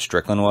knew how good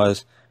Strickland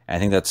was. And I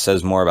think that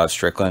says more about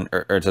Strickland,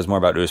 or it says more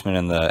about Usman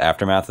in the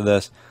aftermath of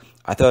this.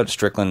 I thought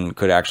Strickland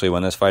could actually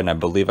win this fight, and I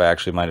believe I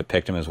actually might have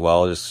picked him as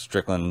well. Just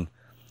Strickland,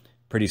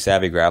 pretty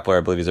savvy grappler.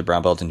 I believe he's a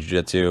brown belt in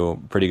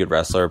jiu-jitsu, pretty good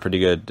wrestler, a pretty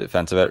good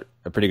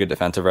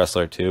defensive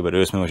wrestler too. But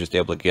Usman was just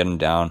able to get him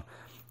down,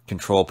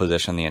 control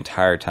position the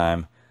entire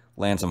time,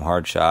 land some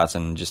hard shots,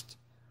 and just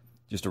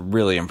a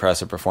really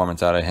impressive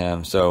performance out of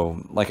him.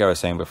 So, like I was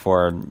saying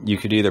before, you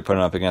could either put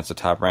him up against a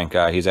top-ranked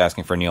guy. He's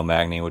asking for Neil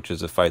Magny, which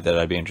is a fight that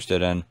I'd be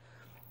interested in.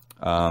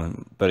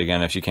 But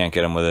again, if you can't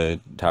get him with a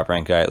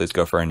top-ranked guy, at least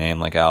go for a name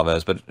like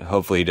Alves. But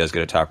hopefully he does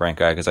get a top-ranked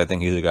guy, because I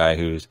think he's a guy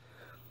who's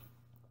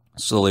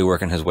slowly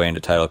working his way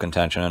into title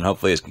contention, and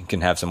hopefully he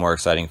can have some more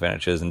exciting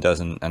finishes and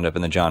doesn't end up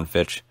in the John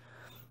Fitch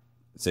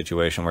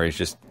situation where he's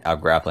just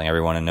out-grappling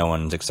everyone and no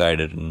one's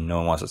excited and no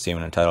one wants to see him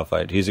in a title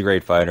fight. He's a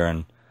great fighter,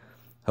 and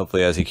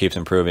hopefully as he keeps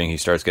improving, he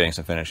starts getting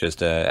some finishes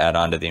to add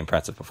on to the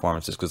impressive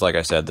performances. Because like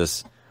I said,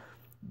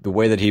 the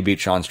way that he beat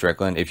Sean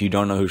Strickland, if you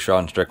don't know who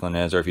Sean Strickland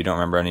is, or if you don't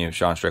remember any of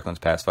Sean Strickland's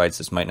past fights,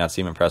 this might not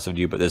seem impressive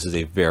to you, but this is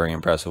a very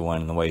impressive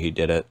one in the way he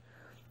did it.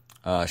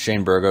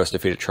 Shane Burgos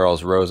defeated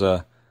Charles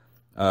Rosa.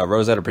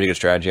 Rosa had a pretty good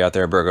strategy out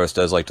there. Burgos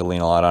does like to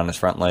lean a lot on his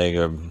front leg,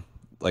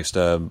 likes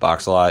to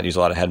box a lot, use a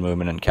lot of head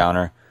movement and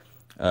counter.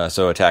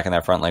 So attacking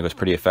that front leg was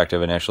pretty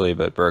effective initially,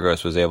 but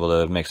Burgos was able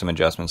to make some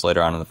adjustments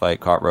later on in the fight,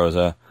 caught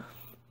Rosa,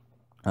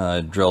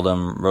 drilled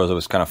him. Rosa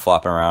was kind of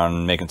flopping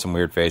around, making some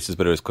weird faces,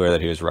 but it was clear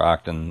that he was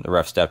rocked, and the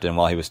ref stepped in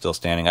while he was still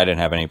standing. I didn't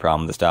have any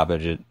problem with the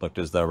stoppage. It looked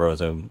as though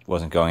Rosa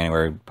wasn't going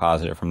anywhere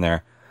positive from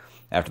there.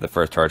 After the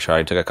first hard shot,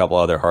 he took a couple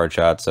other hard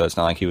shots, so it's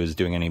not like he was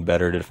doing any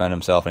better to defend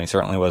himself, and he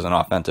certainly wasn't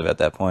offensive at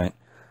that point.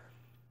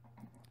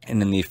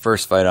 And in the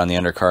first fight on the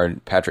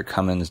undercard, Patrick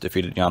Cummins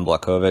defeated Jan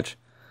Blachowicz.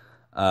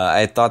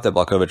 I thought that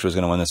Blachowicz was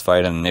going to win this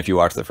fight, and if you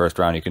watch the first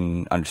round, you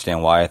can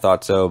understand why I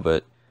thought so,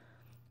 but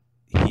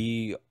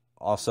he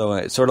also,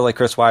 it's sort of like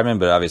Chris Weidman,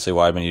 but obviously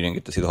Weidman, you didn't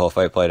get to see the whole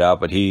fight played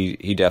out, but he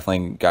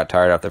definitely got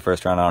tired after the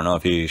first round. I don't know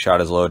if he shot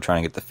his load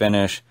trying to get the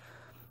finish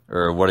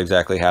or what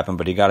exactly happened,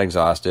 but he got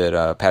exhausted.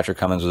 Patrick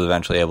Cummins was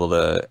eventually able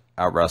to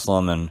out-wrestle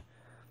him, and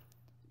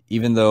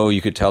even though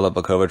you could tell that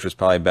Blachowicz was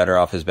probably better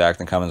off his back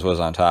than Cummins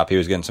was on top, he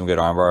was getting some good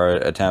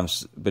armbar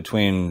attempts.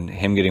 Between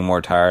him getting more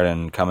tired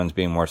and Cummins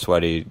being more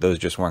sweaty, those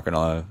just weren't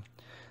gonna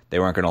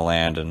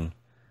land, and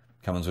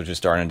Cummins was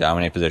just starting to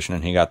dominate position,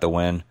 and he got the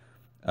win.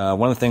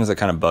 One of the things that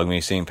kind of bugged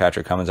me seeing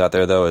Patrick Cummins out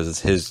there, though,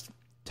 is his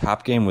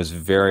top game was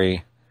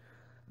very,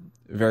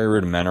 very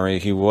rudimentary.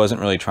 He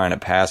wasn't really trying to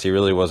pass. He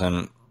really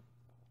wasn't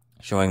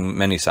showing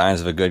many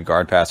signs of a good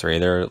guard passer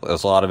either. A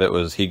lot of it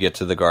was he'd get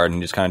to the guard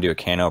and just kind of do a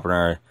can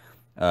opener,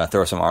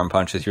 throw some arm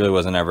punches. He really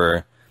wasn't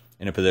ever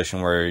in a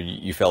position where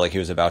you felt like he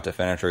was about to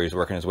finish or he was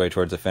working his way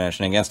towards the finish.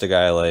 And against a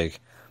guy like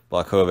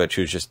Blachowicz,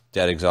 who's just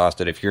dead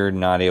exhausted, if you're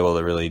not able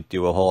to really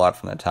do a whole lot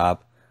from the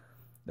top,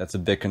 that's a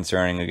bit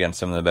concerning against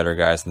some of the better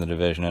guys in the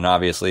division. And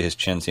obviously his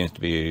chin seems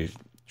to be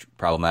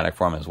problematic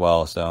for him as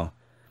well. So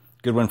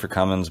good win for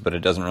Cummins, but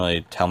it doesn't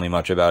really tell me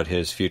much about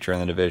his future in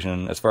the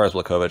division. As far as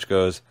Blachowicz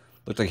goes,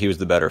 looked like he was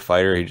the better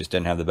fighter. He just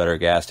didn't have the better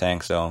gas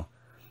tank. So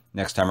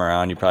next time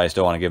around, you probably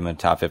still want to give him a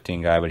top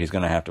 15 guy, but he's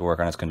going to have to work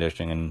on his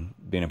conditioning and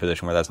be in a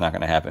position where that's not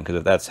going to happen. Because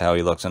if that's how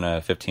he looks in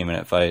a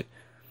 15-minute fight,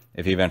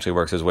 if he eventually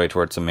works his way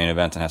towards some main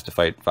events and has to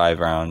fight 5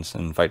 rounds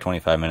and fight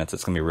 25 minutes,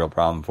 it's going to be a real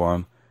problem for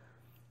him.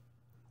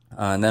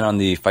 And then on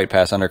the Fight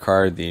Pass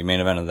undercard, the main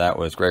event of that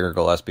was Gregor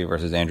Gillespie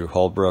versus Andrew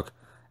Holbrook.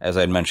 As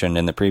I had mentioned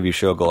in the preview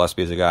show,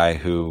 Gillespie is a guy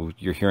who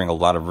you're hearing a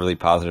lot of really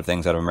positive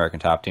things out of American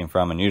Top Team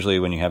from, and usually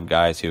when you have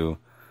guys who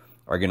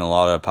are getting a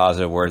lot of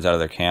positive words out of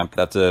their camp,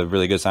 that's a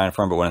really good sign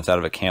for them. But when it's out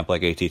of a camp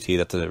like ATT,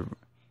 that's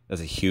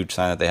a huge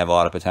sign that they have a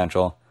lot of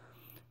potential.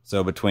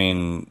 So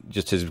between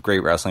just his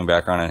great wrestling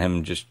background and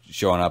him just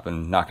showing up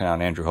and knocking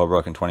out Andrew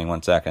Holbrook in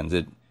 21 seconds,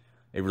 it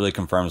really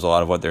confirms a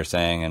lot of what they're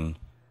saying. And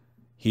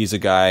he's a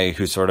guy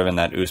who's sort of in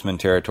that Usman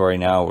territory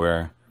now,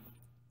 where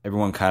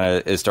everyone kind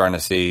of is starting to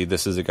see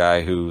this is a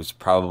guy who's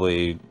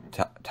probably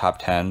top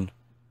 10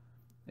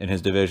 in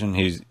his division.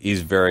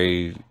 He's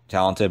very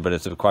talented, but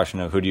it's a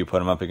question of who do you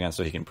put him up against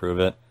so he can prove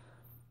it.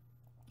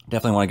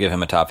 Definitely want to give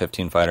him a top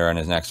 15 fighter in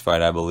his next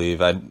fight, I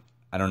believe. I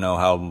don't know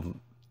how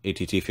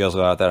ATT feels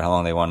about that, how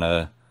long they want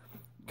to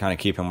kind of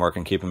keep him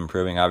working, keep him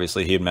improving.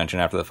 Obviously, he had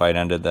mentioned after the fight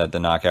ended that the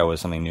knockout was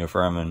something new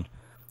for him, and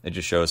it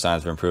just shows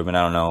signs of improvement.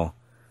 I don't know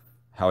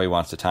how he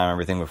wants to time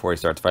everything before he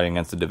starts fighting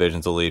against the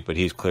division's elite, but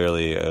he's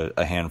clearly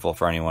a handful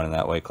for anyone in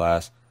that weight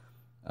class.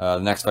 The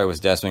next fight was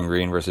Desmond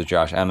Green versus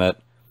Josh Emmett.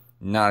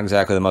 Not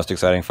exactly the most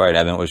exciting fight.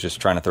 Emmett was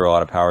just trying to throw a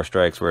lot of power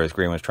strikes, whereas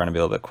Green was trying to be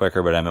a little bit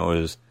quicker, but Emmett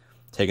was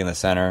taking the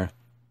center.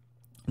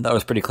 That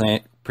was pretty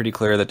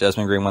clear that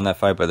Desmond Green won that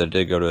fight, but it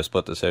did go to a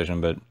split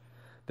decision. But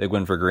big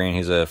win for Green.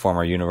 He's a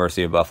former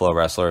University of Buffalo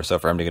wrestler, so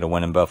for him to get a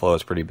win in Buffalo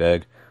is pretty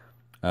big.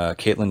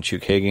 Caitlin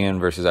Chukagian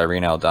versus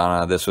Irene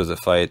Aldana. This was a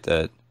fight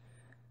that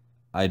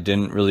I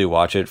didn't really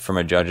watch it from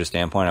a judge's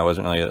standpoint. I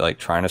wasn't really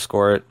trying to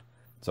score it,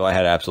 so I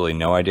had absolutely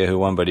no idea who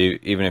won. But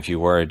even if you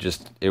were,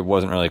 it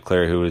wasn't really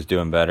clear who was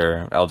doing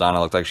better. Aldana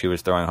looked like she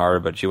was throwing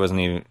hard, but she wasn't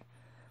even.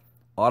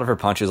 A lot of her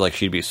punches,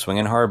 she'd be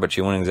swinging hard, but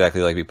she wouldn't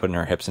exactly be putting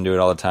her hips into it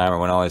all the time, or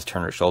wouldn't always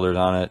turn her shoulders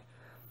on it.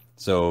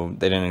 So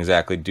they didn't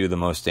exactly do the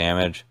most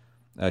damage.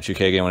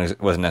 Chukagian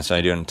wasn't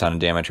necessarily doing a ton of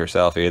damage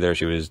herself either.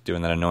 She was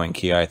doing that annoying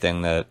ki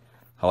thing that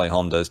Holly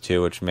Holm does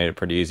too, which made it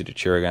pretty easy to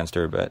cheer against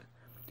her. But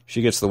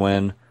she gets the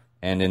win.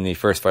 And in the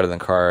first fight of the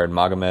card,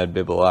 Magomed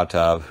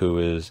Bibulatov, who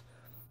is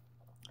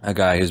a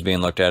guy who's being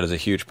looked at as a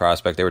huge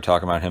prospect. They were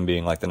talking about him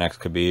being like the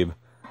next Khabib.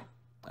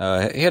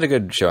 He had a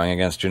good showing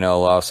against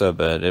Janelle Lausa,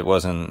 but it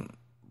wasn't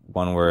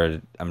one where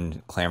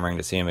I'm clamoring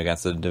to see him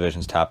against the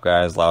division's top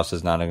guys.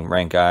 Lausa's not a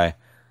ranked guy.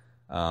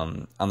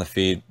 On the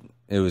feet,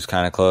 it was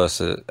kind of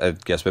close. I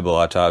guess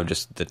Bibulatov,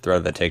 just the threat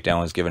of the takedown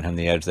was giving him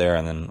the edge there.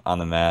 And then on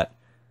the mat,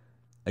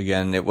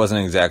 again, it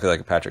wasn't exactly like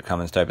a Patrick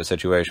Cummins type of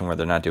situation where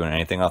they're not doing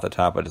anything off the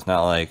top, but it's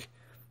not like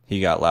he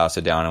got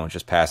Lausa down and was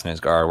just passing his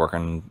guard,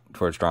 working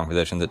towards strong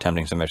positions,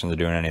 attempting submissions, or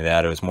doing any of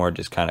that. It was more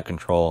just kind of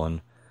control and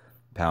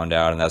pound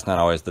out, and that's not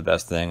always the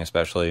best thing,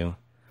 especially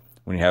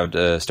when you have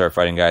to start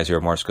fighting guys who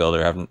are more skilled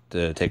or having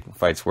to take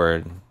fights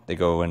where they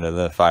go into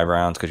the 5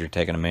 rounds because you're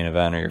taking a main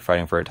event or you're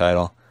fighting for a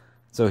title.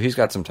 So he's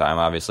got some time,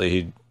 obviously.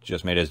 He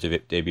just made his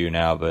debut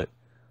now, but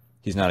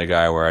he's not a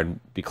guy where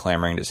I'd be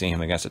clamoring to see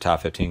him against a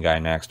top 15 guy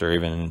next or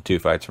even 2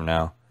 fights from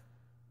now.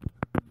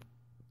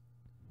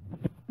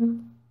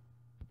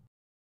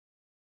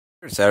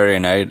 Saturday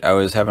night, I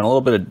was having a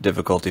little bit of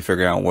difficulty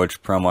figuring out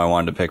which promo I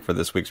wanted to pick for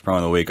this week's promo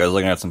of the week. I was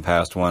looking at some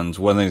past ones,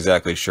 wasn't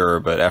exactly sure,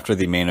 but after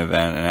the main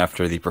event and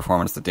after the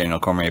performance that Daniel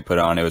Cormier put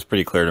on, it was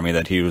pretty clear to me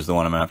that he was the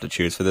one I'm going to have to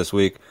choose for this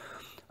week.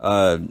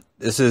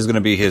 This is going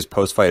to be his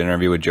post-fight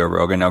interview with Joe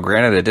Rogan. Now,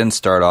 granted, it didn't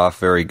start off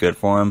very good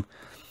for him.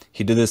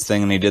 He did this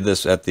thing, and he did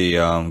this at the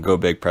Go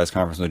Big press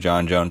conference with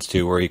John Jones,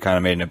 too, where he kind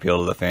of made an appeal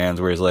to the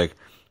fans, where he's like,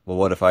 well,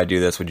 what if I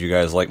do this? Would you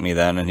guys like me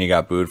then? And he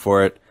got booed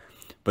for it.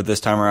 But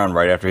this time around,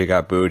 right after he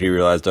got booed, he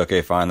realized,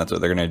 okay, fine, that's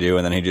what they're going to do.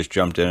 And then he just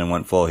jumped in and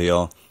went full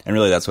heel. And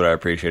really, that's what I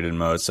appreciated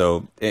most.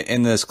 So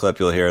in this clip,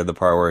 you'll hear the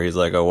part where he's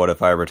like, oh, what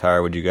if I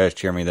retire? Would you guys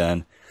cheer me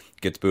then?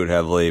 Gets booed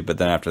heavily. But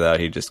then after that,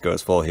 he just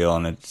goes full heel.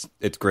 And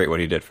it's great what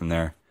he did from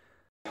there.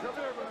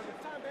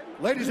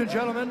 Ladies and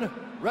gentlemen,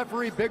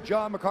 referee Big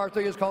John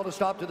McCarthy has called a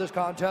stop to this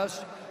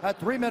contest at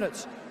 3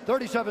 minutes,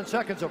 37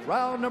 seconds of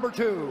round number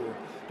 2,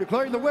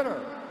 declaring the winner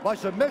by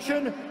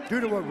submission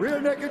due to a rear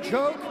naked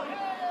choke,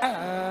 and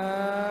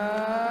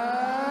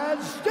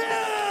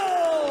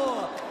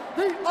still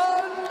the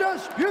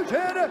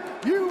undisputed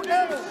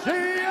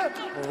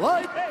UFC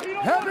light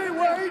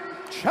heavyweight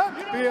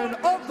champion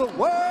of the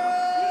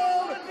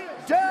world,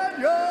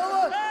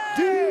 Daniel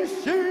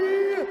D.C.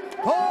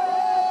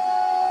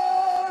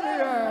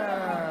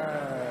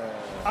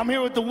 I'm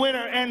here with the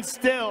winner and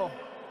still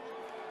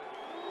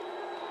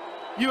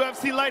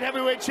UFC light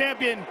heavyweight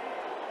champion.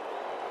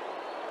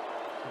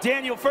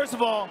 Daniel, first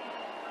of all,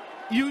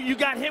 you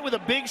got hit with a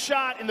big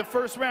shot in the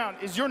first round.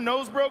 Is your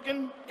nose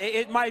broken?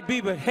 It might be,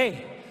 but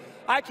hey,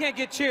 I can't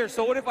get cheers,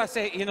 so what if I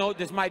say, you know,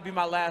 this might be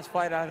my last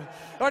fight? Are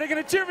they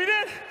gonna cheer me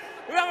then?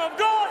 I'm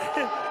going.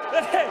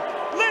 Hey,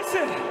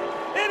 listen,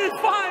 it is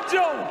fine,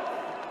 Joe.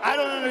 I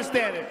don't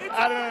understand it.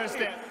 I don't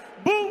understand.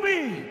 Boo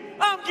me!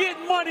 I'm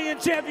getting money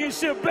and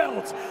championship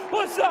belts.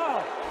 What's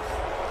up?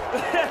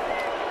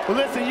 Well,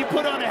 listen, you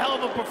put on a hell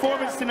of a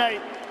performance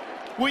tonight.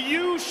 Were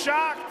you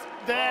shocked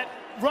that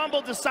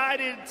Rumble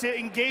decided to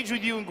engage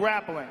with you in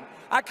grappling?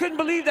 I couldn't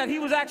believe that he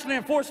was actually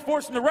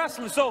forcing the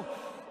wrestling, so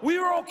we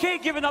were okay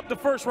giving up the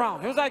first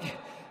round. It was like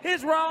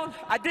his round.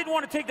 I didn't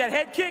want to take that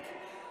head kick,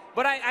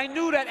 but I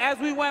knew that as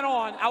we went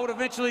on, I would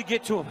eventually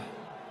get to him.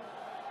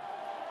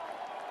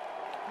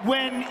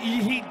 When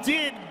he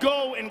did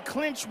go and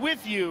clinch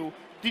with you,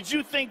 did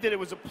you think that it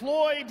was a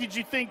ploy? Did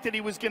you think that he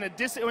was going to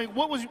I mean,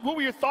 what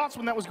were your thoughts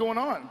when that was going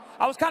on?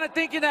 I was kind of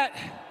thinking that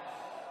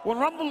when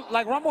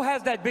Rumble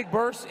has that big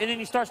burst and then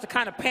he starts to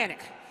kind of panic.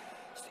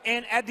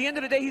 And at the end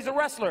of the day, he's a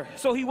wrestler.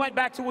 So he went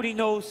back to what he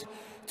knows.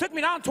 Took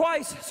me down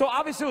twice, so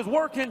obviously it was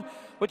working,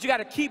 but you got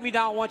to keep me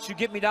down once you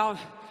get me down.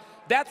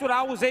 That's what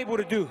I was able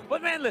to do.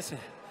 But man, listen,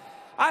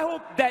 I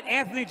hope that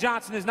Anthony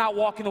Johnson is not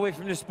walking away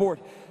from this sport.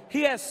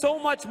 He has so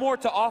much more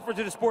to offer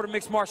to the sport of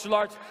mixed martial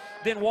arts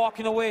than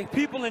walking away.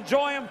 People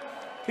enjoy him.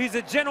 He's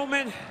a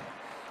gentleman.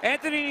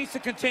 Anthony needs to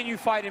continue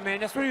fighting, man.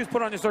 That's what he was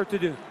put on this earth to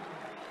do.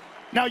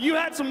 Now, you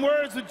had some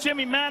words with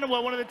Jimmy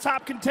Manuwa, one of the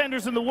top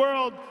contenders in the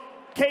world,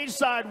 cage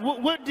side.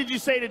 What did you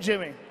say to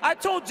Jimmy? I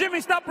told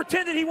Jimmy, stop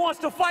pretending he wants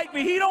to fight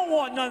me. He don't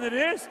want none of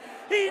this.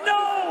 He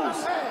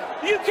knows.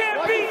 You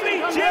can't beat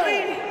me,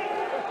 Jimmy.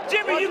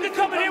 Jimmy, you can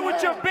come in here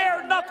with your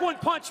bare knuckle and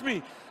punch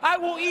me. I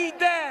will eat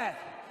that.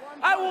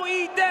 I will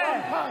eat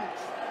that.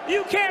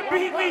 You can't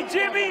beat me,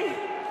 Jimmy.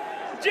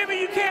 Jimmy,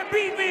 you can't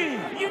beat me.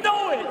 You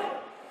know it.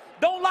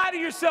 Don't lie to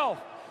yourself.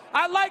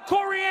 I like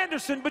Corey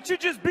Anderson, but you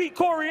just beat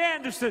Corey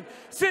Anderson.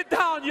 Sit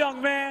down,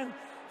 young man.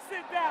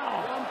 Sit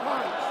down.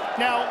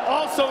 Now,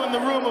 also in the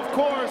room, of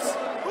course,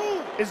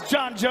 is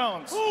John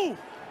Jones. Who?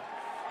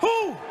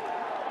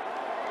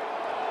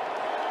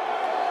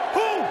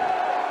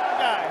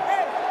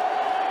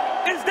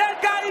 Hey, is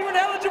that guy even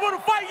eligible to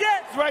fight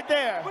yet? It's right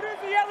there. But is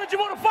he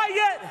eligible to fight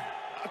yet?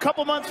 A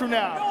couple months from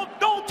now.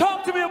 Don't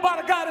talk to me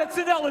about a guy that's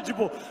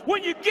ineligible.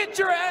 When you get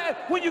your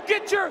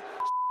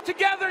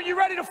together and you're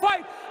ready to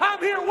fight, I'm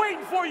here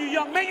waiting for you,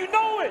 young man. You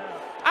know it.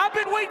 I've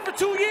been waiting for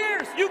 2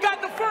 years. You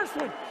got the first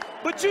one.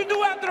 But you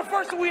knew after the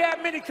first one we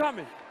had many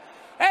coming.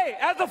 Hey,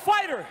 as a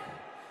fighter,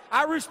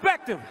 I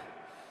respect him.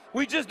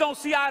 We just don't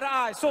see eye to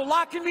eye. So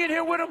locking me in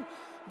here with him,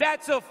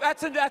 that's a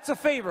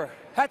favor.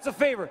 That's a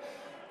favor.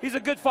 He's a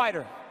good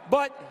fighter,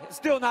 but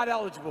still not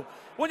eligible.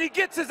 When he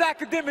gets his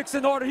academics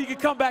in order, he can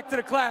come back to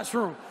the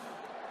classroom.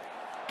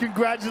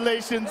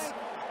 Congratulations.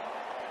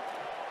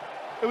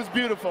 It was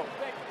beautiful.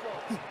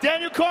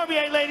 Daniel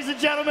Cormier, ladies and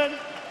gentlemen.